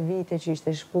që kishte vite që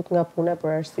ishte shkut nga puna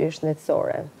për arsye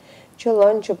shëndetësore.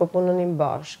 Qëllon që po punonin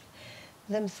bashk.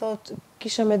 Dhe më thot,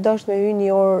 kisha me dashur me hy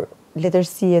një orë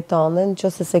letërsie tonë,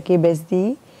 nëse se ke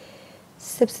bezdi,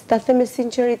 sepse ta them me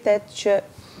sinqeritet që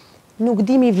nuk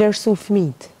di mi vlerësu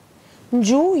fëmijët. Në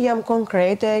gjuhë jam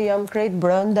konkrete, jam krejt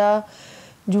brenda,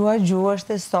 gjuha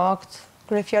është e saktë,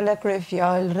 kryefjala,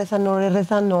 rrethanor,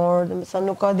 dhe më thënë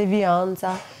nuk ka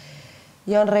devianca,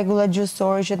 janë rregulla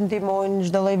gjuhësore që të ndihmojnë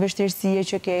çdo lloj vështirësie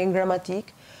që ke në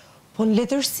gramatik, po në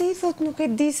letërsi, thot, nuk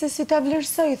e di se si ta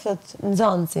vlerësoj, thot,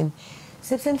 nxënësin,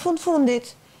 sepse në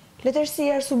fundit,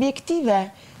 letërsia është subjektive,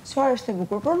 çfarë është e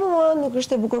bukur për mua, nuk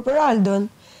është e bukur për Aldon,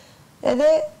 edhe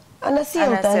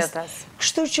anasjeltas.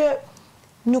 Kështu që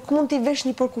nuk mund t'i vesh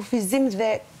një përkufizim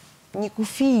dhe një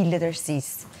kufi i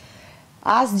letërsisë,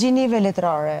 as gjinive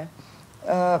letrare,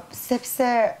 sepse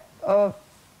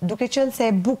duke qenë se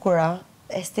e bukura,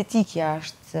 estetikja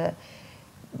është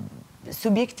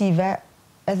subjektive,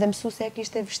 edhe mësuesja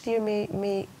kishte vështirë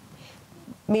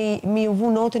mi u vu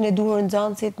notën e duhur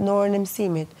nxënësit në orën e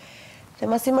mësimit. Dhe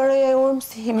masi marroi ajo orë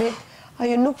mësimit,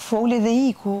 ajo nuk foli dhe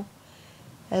iku.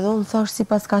 Edhe unë thash si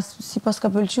pas ka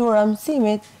pëlqyer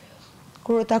mësimit,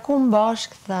 kur e takuam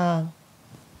bashkë, tha,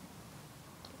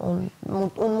 unë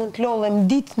mund të lodhem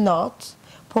ditë natë,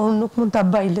 por unë nuk mund ta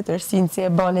bëj letërsinë si e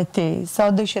bën ti,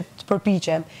 sa do që të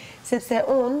përpiqem, sepse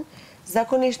unë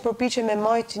zakonisht përpiqem me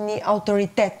majtë një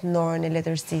autoritet në orën e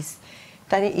letërsisë.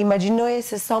 Tani, imagjinoje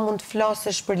se sa mund të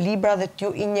flasësh për libra dhe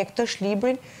t'ju injektosh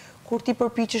librin, kur ti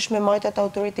përpiqesh me majt atë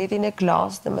autoritetin e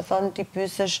klasë, dhe me thënë ti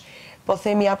pyesësh, po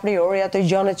themi a priori ato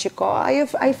gjanet që ka,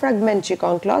 ai fragment që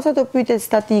ka në klasë, ato pyetjet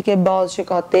statike bazë që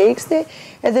ka teksti,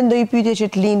 edhe ndonjë pyetje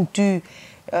që të lind ty,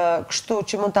 kështu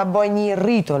që mund ta bëj një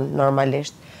rritun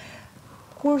normalisht.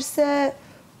 Kurse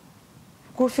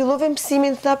kur fillove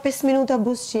mësimin, tha 5 minuta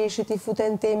buzëqeshit, i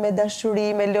futen teme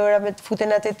dashuri, me lëra, me të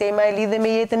futen atë tema, e lidhe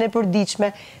me jetën e përditshme,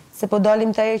 se po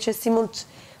dalim të ajo që si mund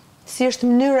si është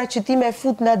mënyra që ti me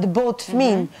fut në atë botë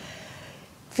fëmin.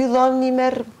 Fillon një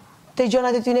merë të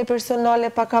gjonat e tyne personale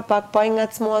pak a pak, pa i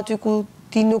ngacmo aty ku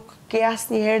ti nuk ke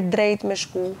asë një herë drejt me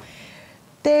shku.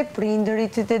 Te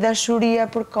prindërit, te dashuria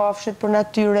për kafshet, për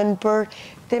natyren, për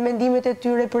te mendimet e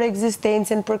tyre për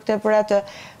ekzistencen, për këtë për atë.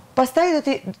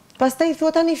 Pastaj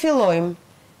thua tani fillojmë.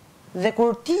 Dhe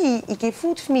kur ti i ke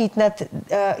fut fëmit,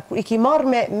 i ke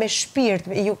marrë me shpirt,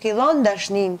 ju ke dhënë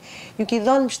dashnin, ju ke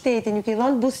dhënë mbështetjen, ju ke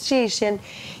dhënë buzëqeshjen,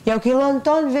 ja u ke dhënë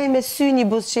tonë vej me sy një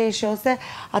buzëqeshje, ose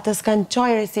atë s'kanë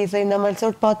qajre, si i thëjmë në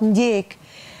malësor, pa të ndjek.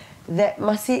 Dhe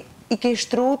masi i ke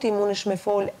shtruti, mundesh me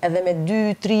fol edhe me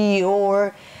 2-3 orë,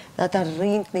 dhe ata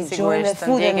rrinë në gjojnë e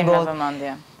futen në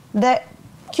botë. Dhe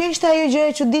kjo ishte ajo gjë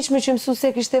e çuditshme që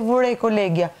mësuese kishte vure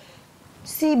kolegja.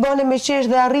 Si i bane me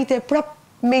qesh dhe arrite prap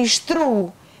me i shtru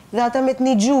dhe ata me të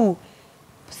një gju,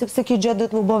 sepse kjo gjë do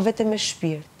të më bo vetëm me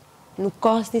shpirt. Nuk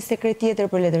ka asnjë sekret tjetër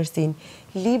për letërsinë.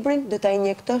 Librin do ta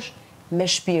injektosh me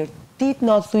shpirt. Ti të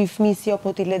natë thuj fëmis, jo,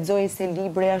 po ti lexoj se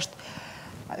libri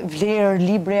është vlerë,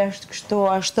 libri është kështu,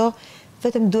 ashtu,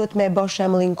 vetëm duhet me e bë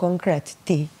shembullin konkret.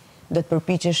 Ti do të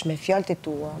përpiqesh me fjalët e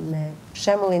tua, me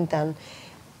shembullin tënd,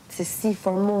 se si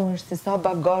formohesh, se sa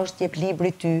bagazh t'jep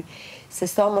libri ty, se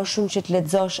sa më shumë që të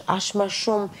lexosh, aq më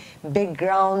shumë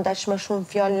background, aq më shumë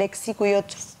fjalë leksiku jo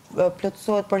të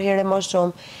plotësohet për herë më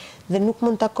shumë, dhe nuk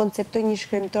mund ta konceptoj një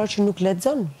shkrimtar që nuk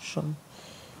lexon shumë.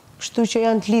 Kështu që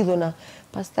janë të lidhuna.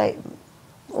 Pastaj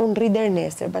unë rri deri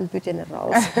nesër, ban pyetjen e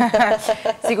rrallës.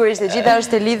 Sigurisht, e gjitha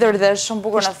është e lidhur dhe është shumë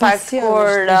bukur në fakt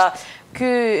kur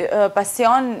ky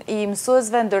pasion i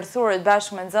mësuesve ndërthuret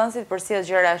bashkë me nxënësit përcjell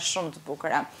gjëra shumë të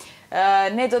bukura.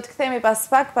 Ne do të kthehemi pas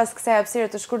pak, pas kësaj hapësire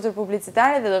të shkurtër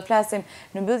publicitare, dhe do të flasim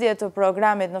në mbyllje të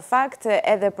programit në fakt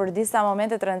edhe për disa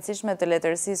momente të rëndësishme të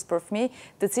letërsisë për fëmijë,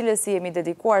 të cilës i jemi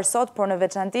dedikuar sot, por në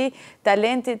veçanti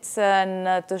talentit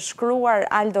në të shkruar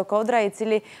Aldo Kodra, i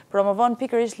cili promovon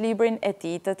pikërisht librin e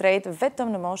tij të tretë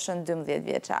vetëm në moshën 12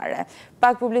 vjeçare.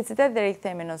 Pak publicitet dhe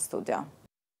rikthehemi në studio.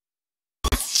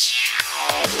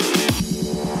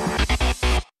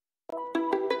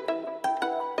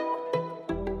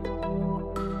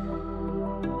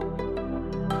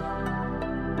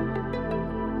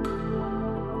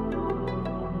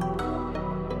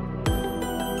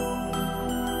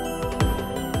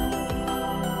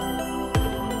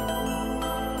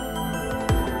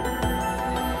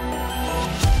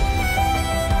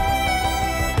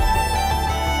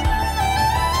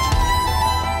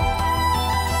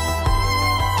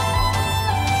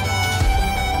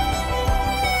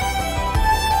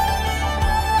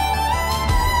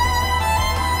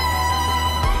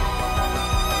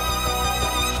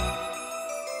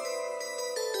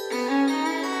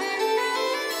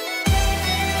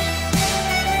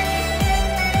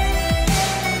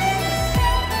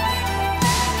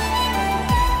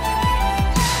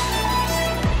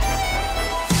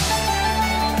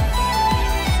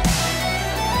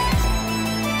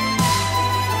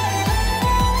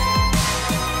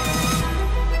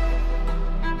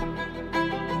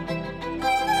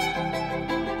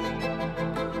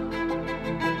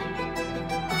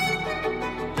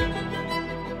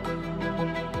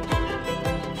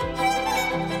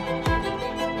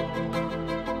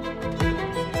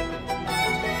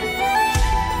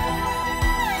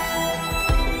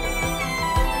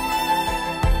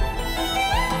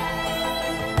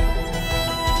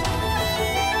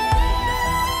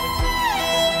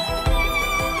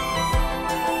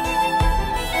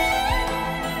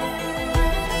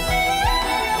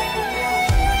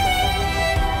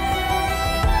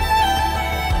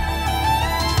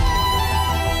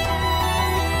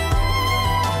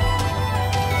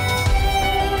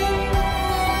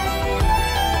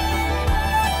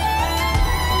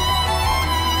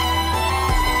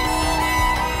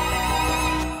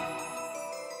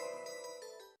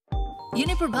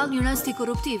 Jeni përballë një rasti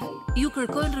korruptiv, ju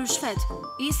kërkojnë rishfet,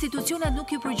 institucionet nuk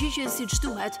ju përgjigjen siç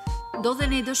duhet,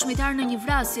 ndodheni dëshmitar në një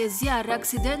vrasje, zjarr,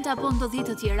 aksident apo ndodhi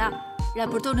të tjera.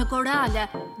 Raporton në kohë reale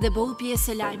dhe bëhu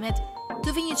pjesë e lajmet.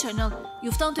 TV1 Channel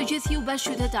ju fton të gjithë ju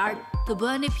bashkëqytetar të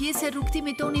bëheni pjesë e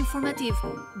rrugtimit tonë informativ,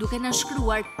 duke na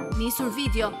shkruar, nisur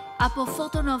video apo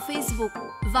foto në Facebook,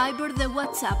 Viber dhe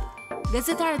WhatsApp.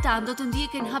 Gazetarët tanë do të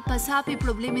ndjekin hap pas hapi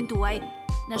problemin tuaj.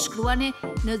 Na shkruani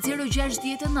në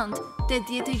 069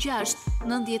 86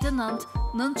 99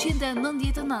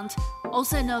 999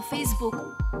 ose në Facebook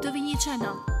TV1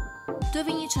 Channel.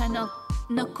 TV1 Channel,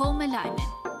 në kohë me lajme.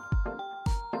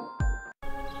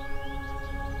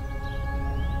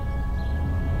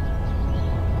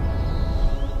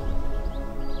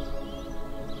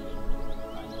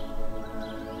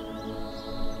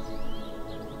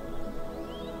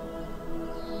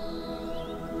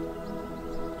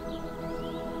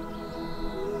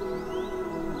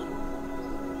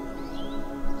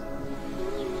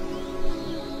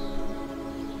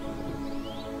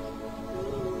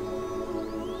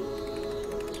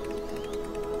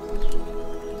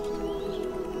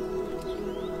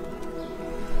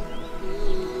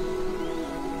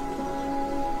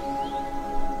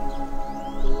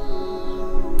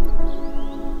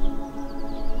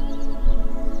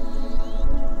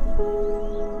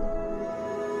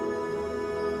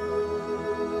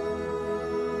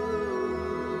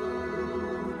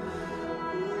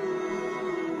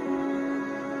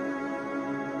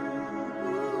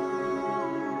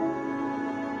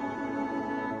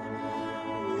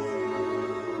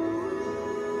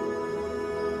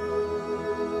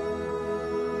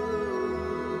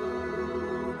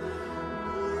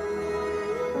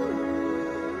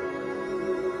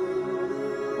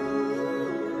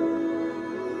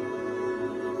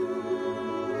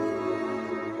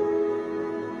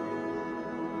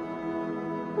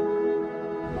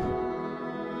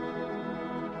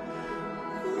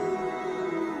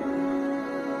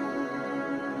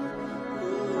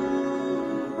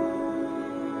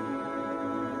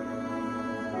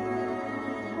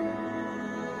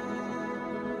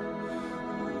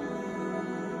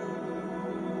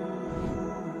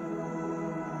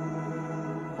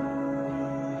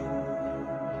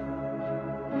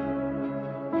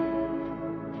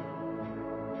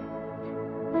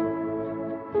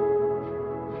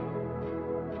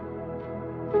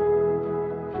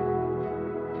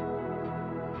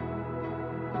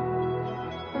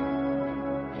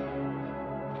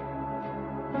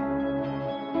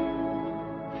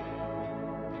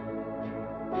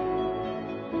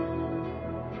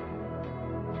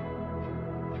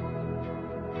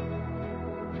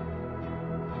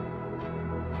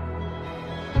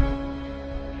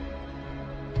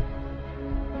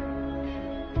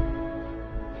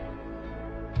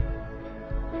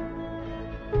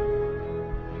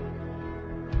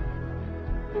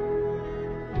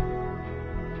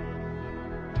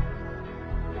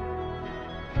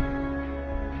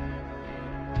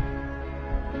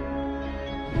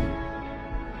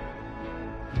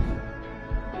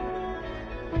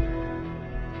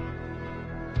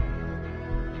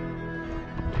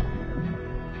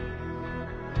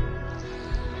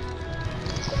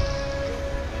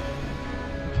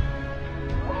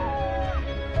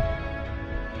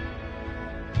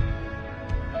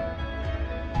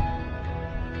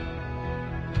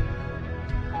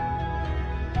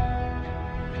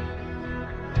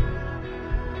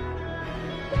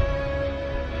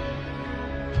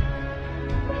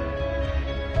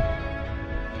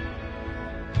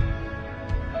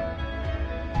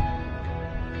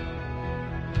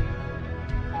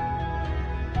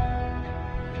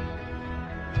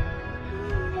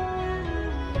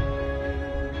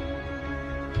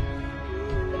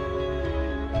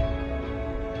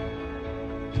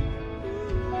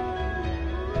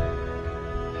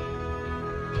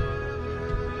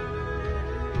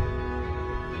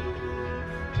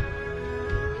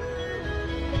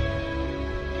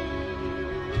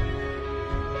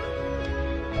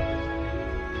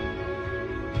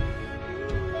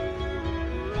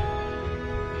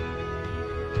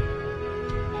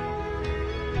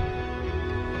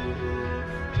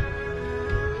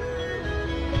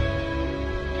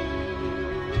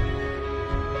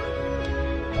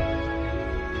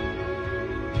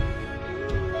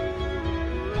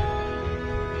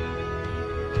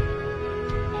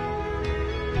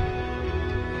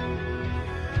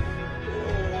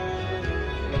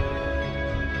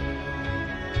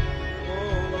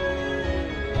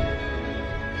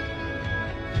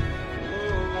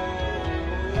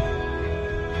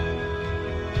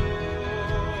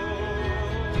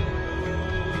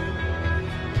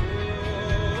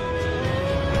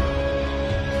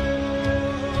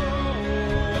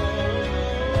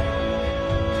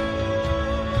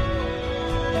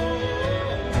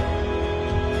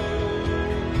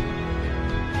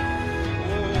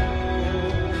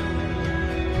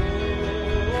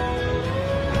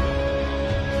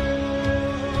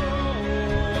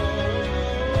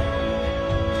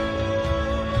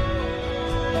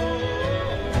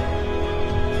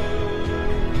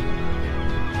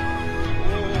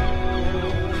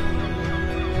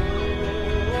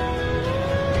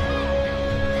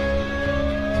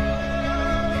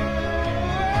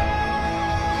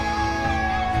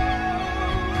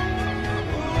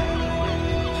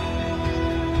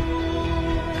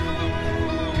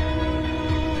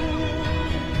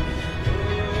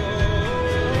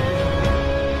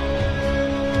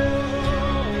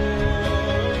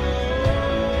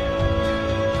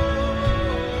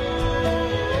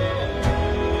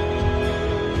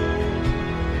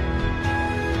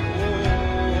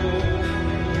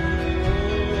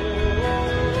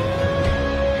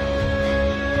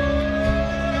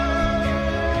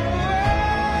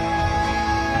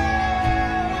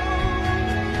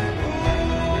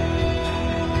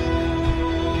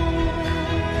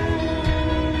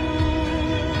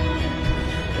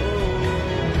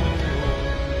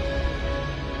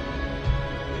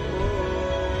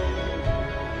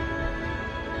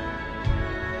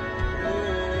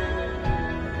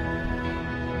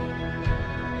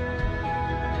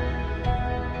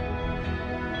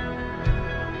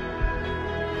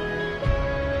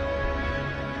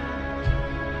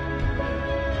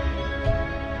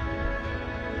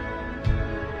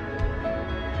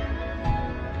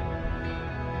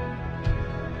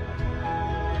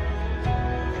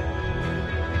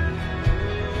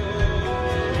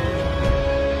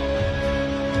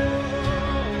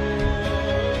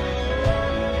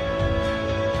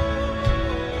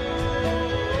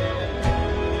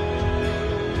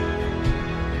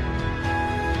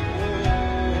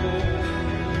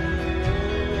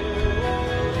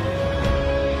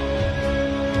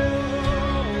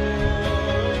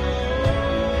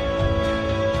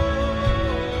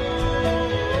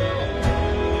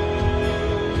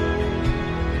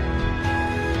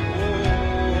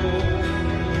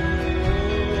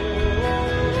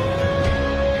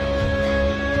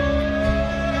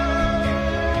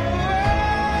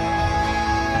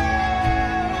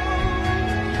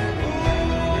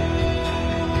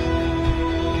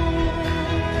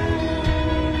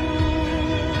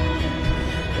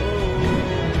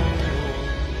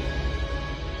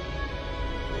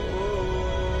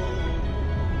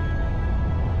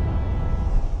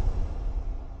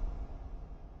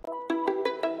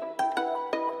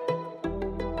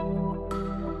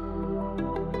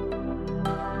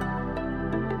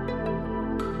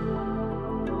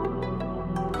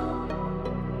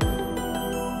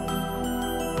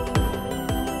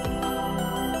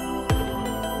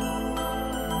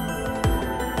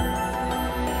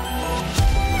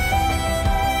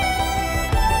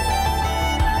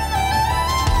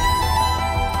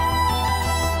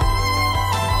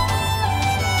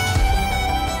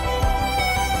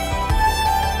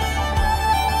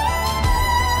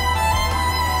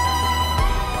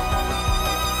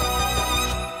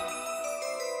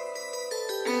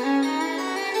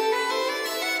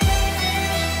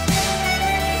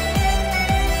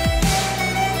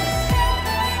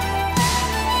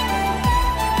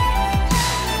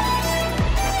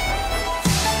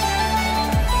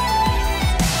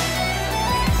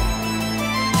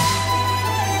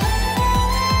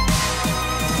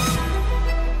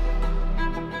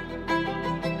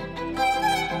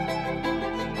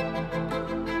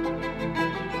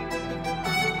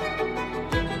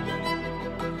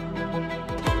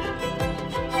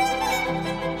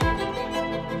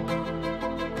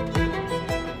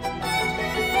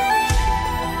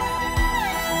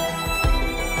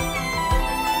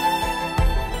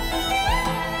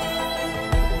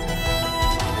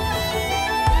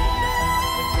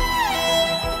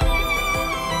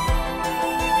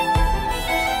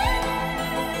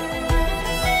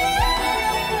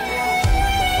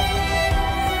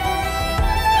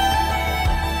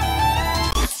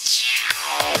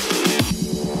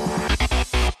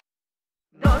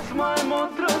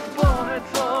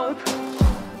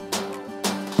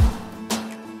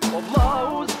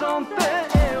 sonte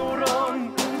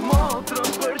euron,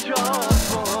 motrën për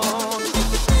qafon.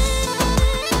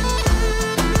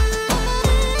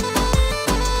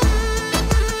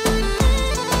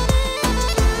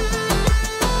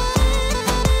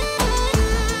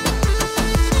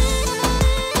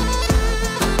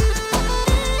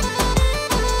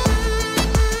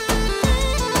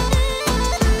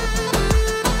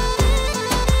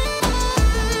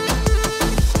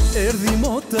 Erdi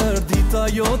motër dita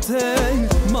jote,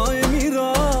 ma e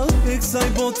mira e kësaj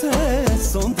bote,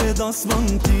 sonte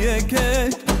dasmën ti e ke,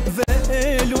 dhe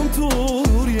e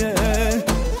lumturje.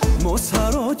 Mos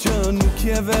haro që nuk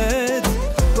je vet,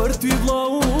 për ty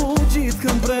vlau gjithë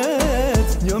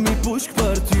këmbret, një mi pushk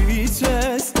për ty i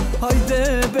qes, hajde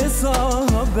besa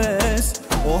bes,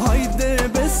 o hajde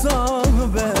besa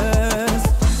bes.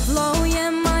 Vlau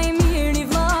jem maj mirë një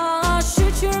vla,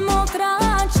 shqyqër motra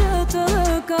që të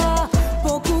ka,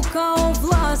 po ku ka o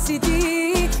vla si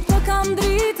ti, të kam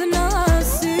dritë në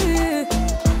sy,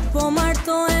 po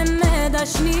martohem me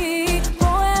dashni,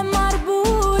 po e marë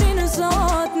burin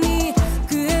zotni,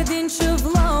 ky e din që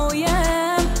vlau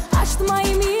jem, ashtë maj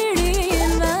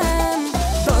mirin vem.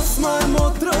 Tas maj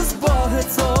motrës bahet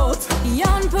sot,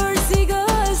 janë për si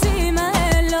gëzime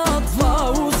lot,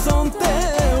 vlau sonte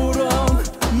euron,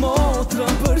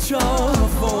 motrën për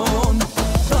qafon.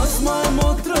 Tas maj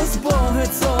motrës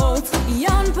bahet sot,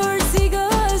 janë për si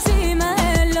gëzime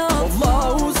lot,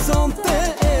 vlau sonte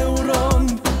euron,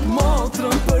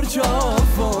 motrën për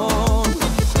qafon.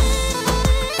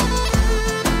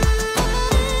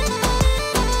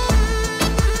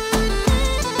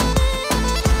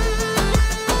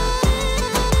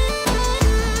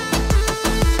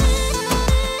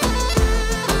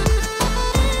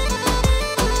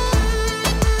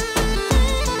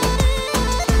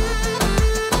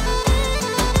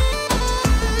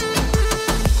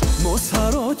 Mos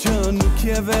haro që nuk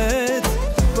je vet,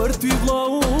 për ty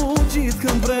vlau gjithë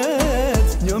këmbret,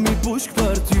 një mi pushk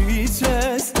për ty i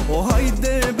qes, o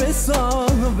hajde besa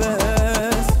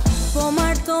bes. po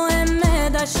martohem me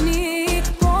dashni,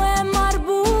 po e marë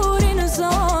burin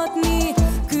zotni,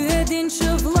 ky e din që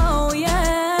vlau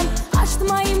jem, ashtë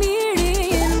maj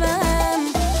mirin vem.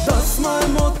 Tas maj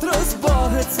motrës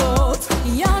bahet sot,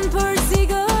 Janë për si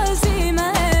gëzime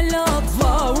lot,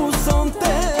 vlau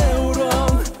sonte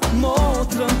euron,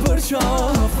 motrën për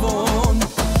qafon.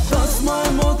 Tas maj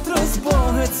motrës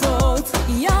bahet sot,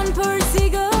 janë për si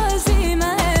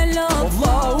gëzime lot,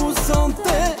 vlau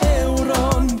sonte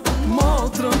euron,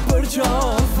 motrën për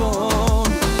qafon.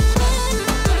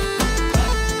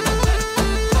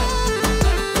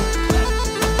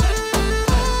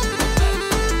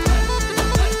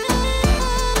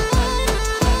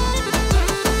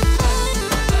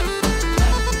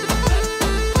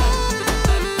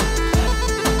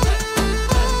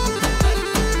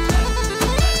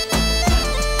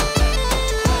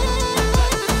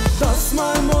 Tas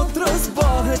maj motrës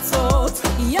bahet sot,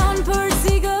 janë për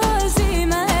si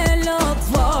gëzime lot,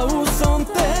 vlau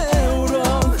sonte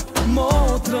euron,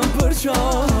 motrën për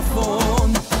qafon.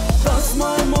 Tas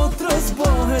maj motrës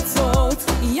bahet sot,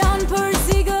 janë për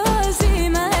si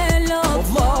gëzime lot,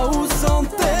 vlau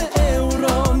sonte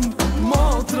euron,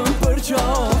 motrën për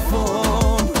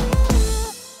qafon.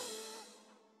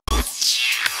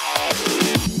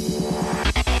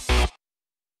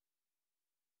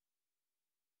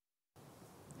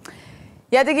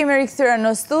 Ja të kemi rikëthyre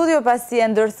në studio, pasi e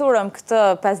ndërthurëm këtë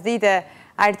pasdite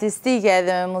artistike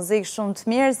dhe me muzikë shumë të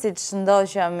mirë, si që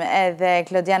ndoqëm edhe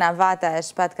Klodiana Vata e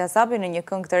Shpat Kasapi në një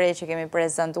këngë të re që kemi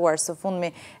prezentuar së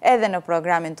fundmi edhe në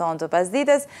programin tonë të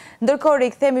pasdites. Ndërkohë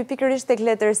rikthehemi pikërisht tek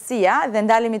letërsia dhe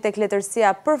ndalemi tek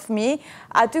letërsia për fëmijë,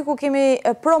 aty ku kemi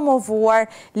promovuar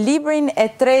librin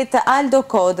e tretë të Aldo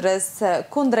Kodrës,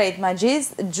 Kundrejt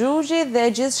magjisë, Xhuxhi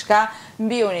dhe gjithçka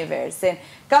mbi universin.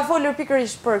 Ka folur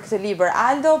pikërisht për këtë libër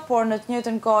Aldo, por në të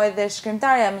njëjtën kohë edhe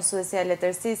shkrimtarja mësuesja e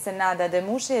letërsisë Nada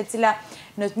Demushi, e cila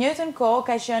në të njëjtën kohë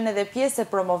ka qenë edhe pjesë e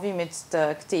promovimit të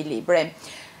këtij libri.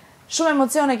 Shumë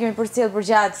emocione kemi përcjell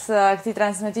përgjatë këtij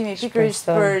transmetimi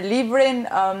pikërisht për librin.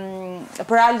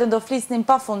 Për Aldo do flisnim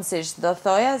pafundësisht, do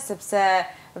thoja, sepse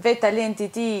vetë talenti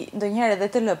i tij ndonjëherë edhe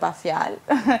të lë pa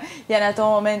fjalë. Janë ato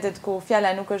momentet ku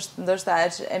fjala nuk është ndoshta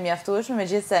aq e mjaftueshme,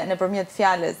 megjithëse nëpërmjet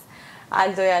fjalës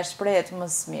Aldo ja shprehet më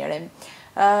së miri.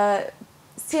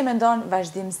 Si e mendon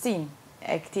vazhdimsinë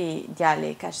e këtij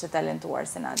djali kaq të talentuar,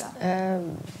 Senada?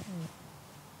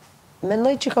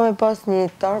 Mendoj që kam e pas një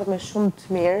ardhmë shumë të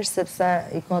mirë, sepse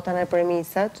i kota në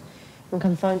premisat. Më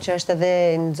kanë thonë që është edhe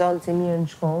në zonë si mirë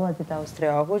në shkollë, aty të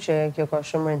Austriaku, që kjo ka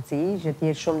shumë rëndësi, që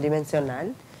t'jetë shumë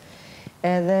dimensional.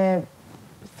 Edhe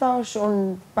thash,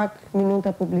 unë pak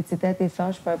minuta publiciteti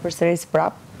thash, pa e përsëris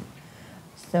prapë.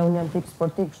 se unë jam tip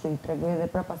sportiv, kështu i tregoj edhe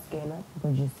pra pas skenat, në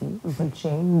përgjithësi, më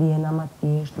pëlqen, ndihen ama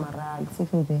thjesht, ma real, si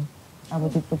thotë,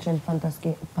 apo ti pëlqen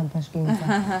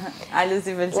fantashkinca. Aldo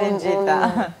si pëlqen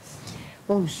gjitha.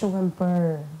 Unë shuhem për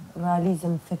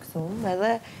realizëm theksum,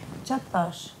 edhe qatë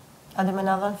thash, a dhe me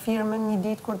në dhanë firmën një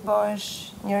ditë kur të bëhesh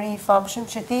njëri i famshëm,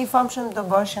 që ti i famshëm do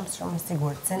bëhesh jam shumë i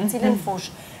sigurt, se në cilën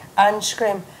fush, anë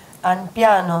shkrim, anë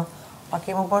piano, pa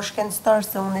ke më bërë shkencëtar,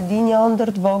 se unë e di një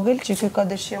ëndër të vogël, që kjo ka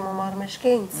dëshirë më marrë me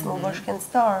shkencë, më bërë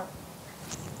shkencëtar.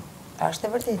 A është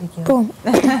e vërteti kjo? Po.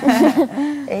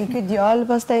 E i këtë djallë,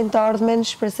 pas ta i në të ardhmen,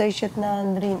 shpresoj që të na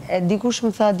ndrin. E dikush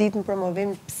më tha ditë në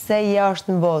promovim, pse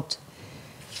jashtë në botë?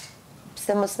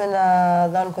 Pse mos me na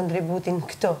dhanë kontributin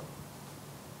këto?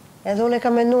 Edhe unë e ka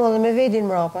menu edhe me vedin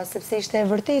mrapa, sepse ishte e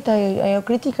vërtet, ajo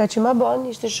kritika që ma bon,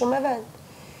 ishte shumë e vend.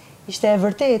 Ishte e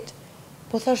vërtet.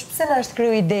 Po thash, pse na është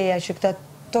kryu ideja që këta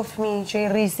to fëmijë që i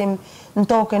rrisim në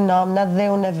tokën nam, në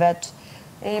dheun e vetë,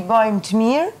 e i bajmë të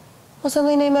mirë, ose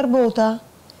ndoj në i mërë bota.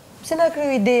 Pse na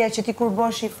kryu ideja që ti kur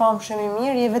bosh i famshëm i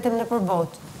mirë, je vetëm në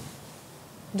përbot.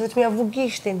 Duhet me avu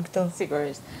gishtin këto.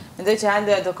 Sigurisht. Mendoj që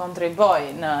Aldo do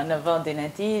kontriboj në vëndin e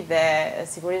ti dhe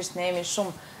sigurisht ne jemi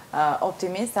shumë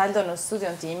optimist. Aldo, në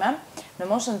studion time, në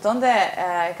moshën tënde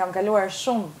kam kaluar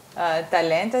shumë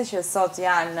talente që sot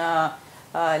janë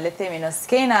le themi në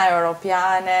skena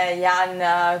europiane,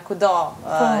 janë kudo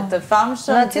të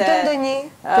famshëm. Na citë ndonjë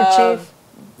të qef.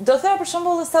 Do thëra për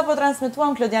shembull sa po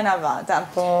transmetuam Klodiana Vata.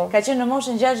 Ka qenë në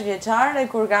moshën 6 vjeçare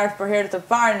kur ka ardhur për herë të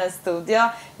parë në studio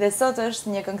dhe sot është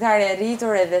një këngëtare e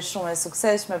rritur edhe shumë e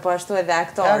suksesshme, po ashtu edhe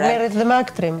aktore. Merret dhe me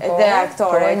aktrim, po. Edhe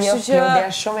aktore. Kështu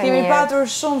që kemi patur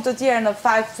shumë të tjerë në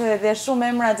fakt dhe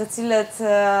shumë emra të cilët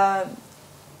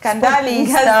kanë dalë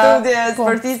nga studio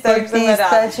sportista e kështu me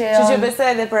radhë. Kështu që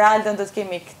besoj edhe për Aldën do të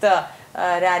kemi këtë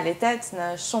realitet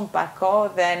në shumë pak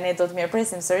kohë dhe ne do të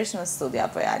mirëpresim sërish në studio,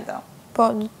 apo Aldo? Po,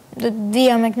 do të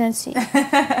dhja me knetësi.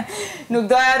 Nuk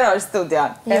do e arrosh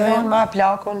studion. Edhe unë ma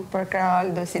plakun për ka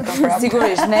Aldo si të prapë.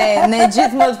 Sigurisht, ne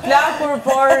gjithë më të plakur,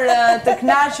 por të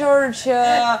knaqur që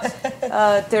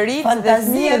të rritë dhe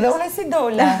fantazia dhe unë e si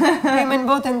dola. Kemi në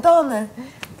botën tonë.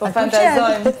 Po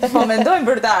fantazojmë, po mendojmë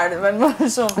për të ardhmen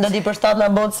më shumë. Do t'i përshtat në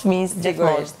botë fëmis,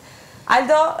 gjithmonë.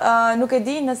 Aldo, nuk e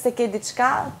di nëse ke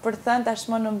diçka për të thënë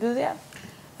tashmë në mbyllje?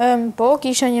 Po,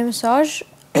 kisha një mesazh,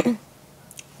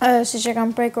 si që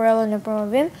kam prekur edhe në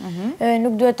promovim,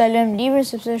 nuk duhet ta lëm librin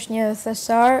sepse është një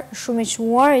thesar shumë i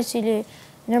çmuar, i cili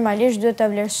normalisht duhet ta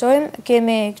vlerësojmë.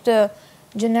 Kemi këtë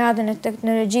gjeneratën e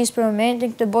teknologjisë për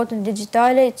momentin, këtë botën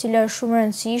digjitale, e cila është shumë e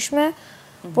rëndësishme,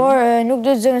 por nuk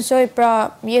duhet zëvendësoj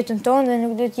pra jetën tonë dhe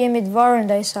nuk duhet jemi të varur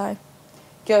ndaj saj.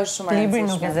 Kjo është shumë e rëndësishme. Libri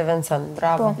nuk e zëvendëson,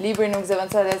 bravo. Libri nuk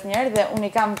zëvendësohet asnjëherë dhe unë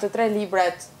i kam të 3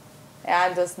 librat e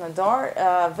Aldos në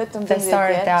dorë, vetëm 12 vjeç.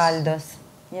 Thesaret e Aldos.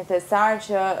 Një thesar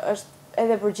që është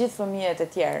edhe për gjithë fëmijët e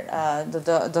tjerë,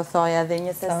 do thoja, dhe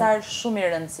një thesar shumë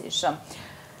i rëndësishëm.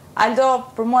 Aldo,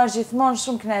 për mua është gjithmonë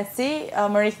shumë kënaqësi,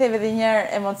 më riktheve dhe njerë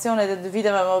emocionet e 2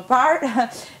 viteve më parë,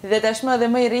 dhe tashmë edhe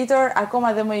më i rritur,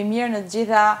 akoma dhe më i mirë në të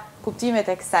gjitha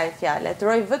kuptimet e kësaj fjale. Të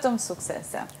uroj vetëm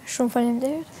suksese. Shumë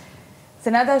faleminderit.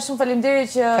 Senata, shumë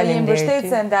faleminderit që je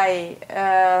mbështetëse ndaj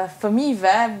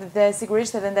fëmijëve dhe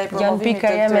sigurisht edhe ndaj promovimit të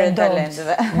këtyre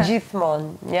talenteve.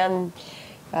 Gjithmonë, janë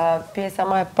pjesa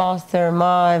ma e pastër,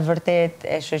 ma e vërtet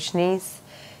e shoqënisë,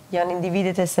 janë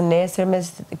individet e së nesërmes,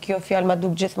 kjo fjalë ma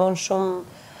duk gjithmonë shumë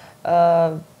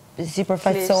si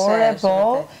përfaqësore,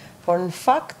 por në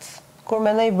fakt, kur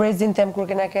mendoj brezin tem, kur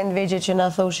kena kënë vegje që na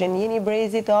thoshin, jeni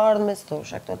brezit të ardhmes,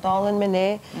 thosha, këto talën me ne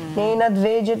jena të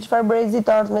vegje, qëfar brezit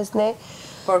të ardhmes ne.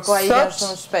 Por koha i janë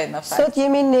shumë shpejt në fakt. Sot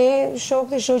jemi ne,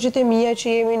 shokët e shoqet e mija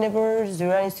që jemi në për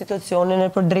zyra institucione,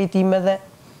 në për drejtime dhe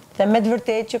me të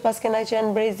vërtet që pas kena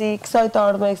qenë brezi kësaj të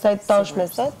ardhme, kësaj të tashme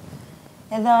sot,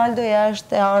 edhe Aldo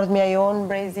jashtë e ardhmja jonë,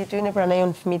 brezi ty në prana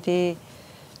jonë fëmiti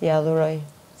i adhuroj.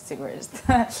 Sigurisht.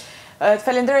 Të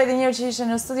falenderoj edhe njërë që ishe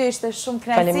në studio, ishte shumë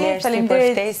kënaqësi.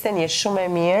 Faleminderit për ftesën, je shumë e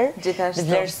mirë. Gjithashtu.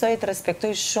 Vlerësoj të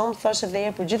respektoj shumë, thoshe dhe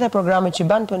herë për gjitha programet që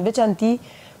banë, për në veçanti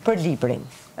për librin.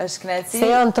 Është kënaqësi. Se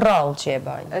janë të rrallë që e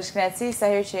bajnë. Është kënaqësi sa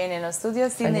herë që jeni në studio,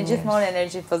 sillni gjithmonë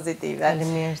energji pozitive.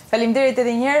 Faleminderit. Faleminderit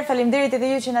edhe një herë, faleminderit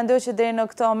edhe ju që na ndoqët deri në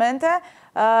këto momente.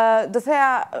 Do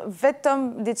theja vetëm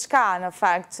diçka në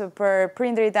fakt për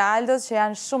prindërit e Aldos që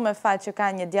janë shumë me fat që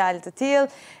kanë një djalë të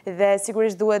tillë dhe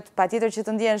sigurisht duhet patjetër që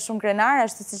të ndihen shumë krenar,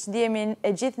 ashtu siç ndihemi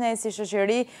e gjithë ne si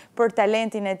shoqëri për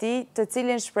talentin e tij, të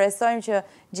cilin shpresojmë që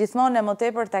gjithmonë e më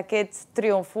tepër ta ketë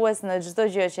triumfues në çdo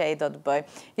gjë që ai do të bëjë.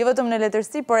 Jo vetëm në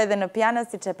letërsi, por edhe në piano,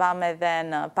 siç e pam edhe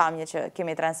në pamje që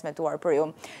kemi transmetuar për ju.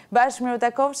 Bashkë miru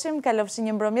takofshim, kalofshi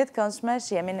një mbrëmje të këndshme,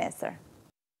 shihemi nesër.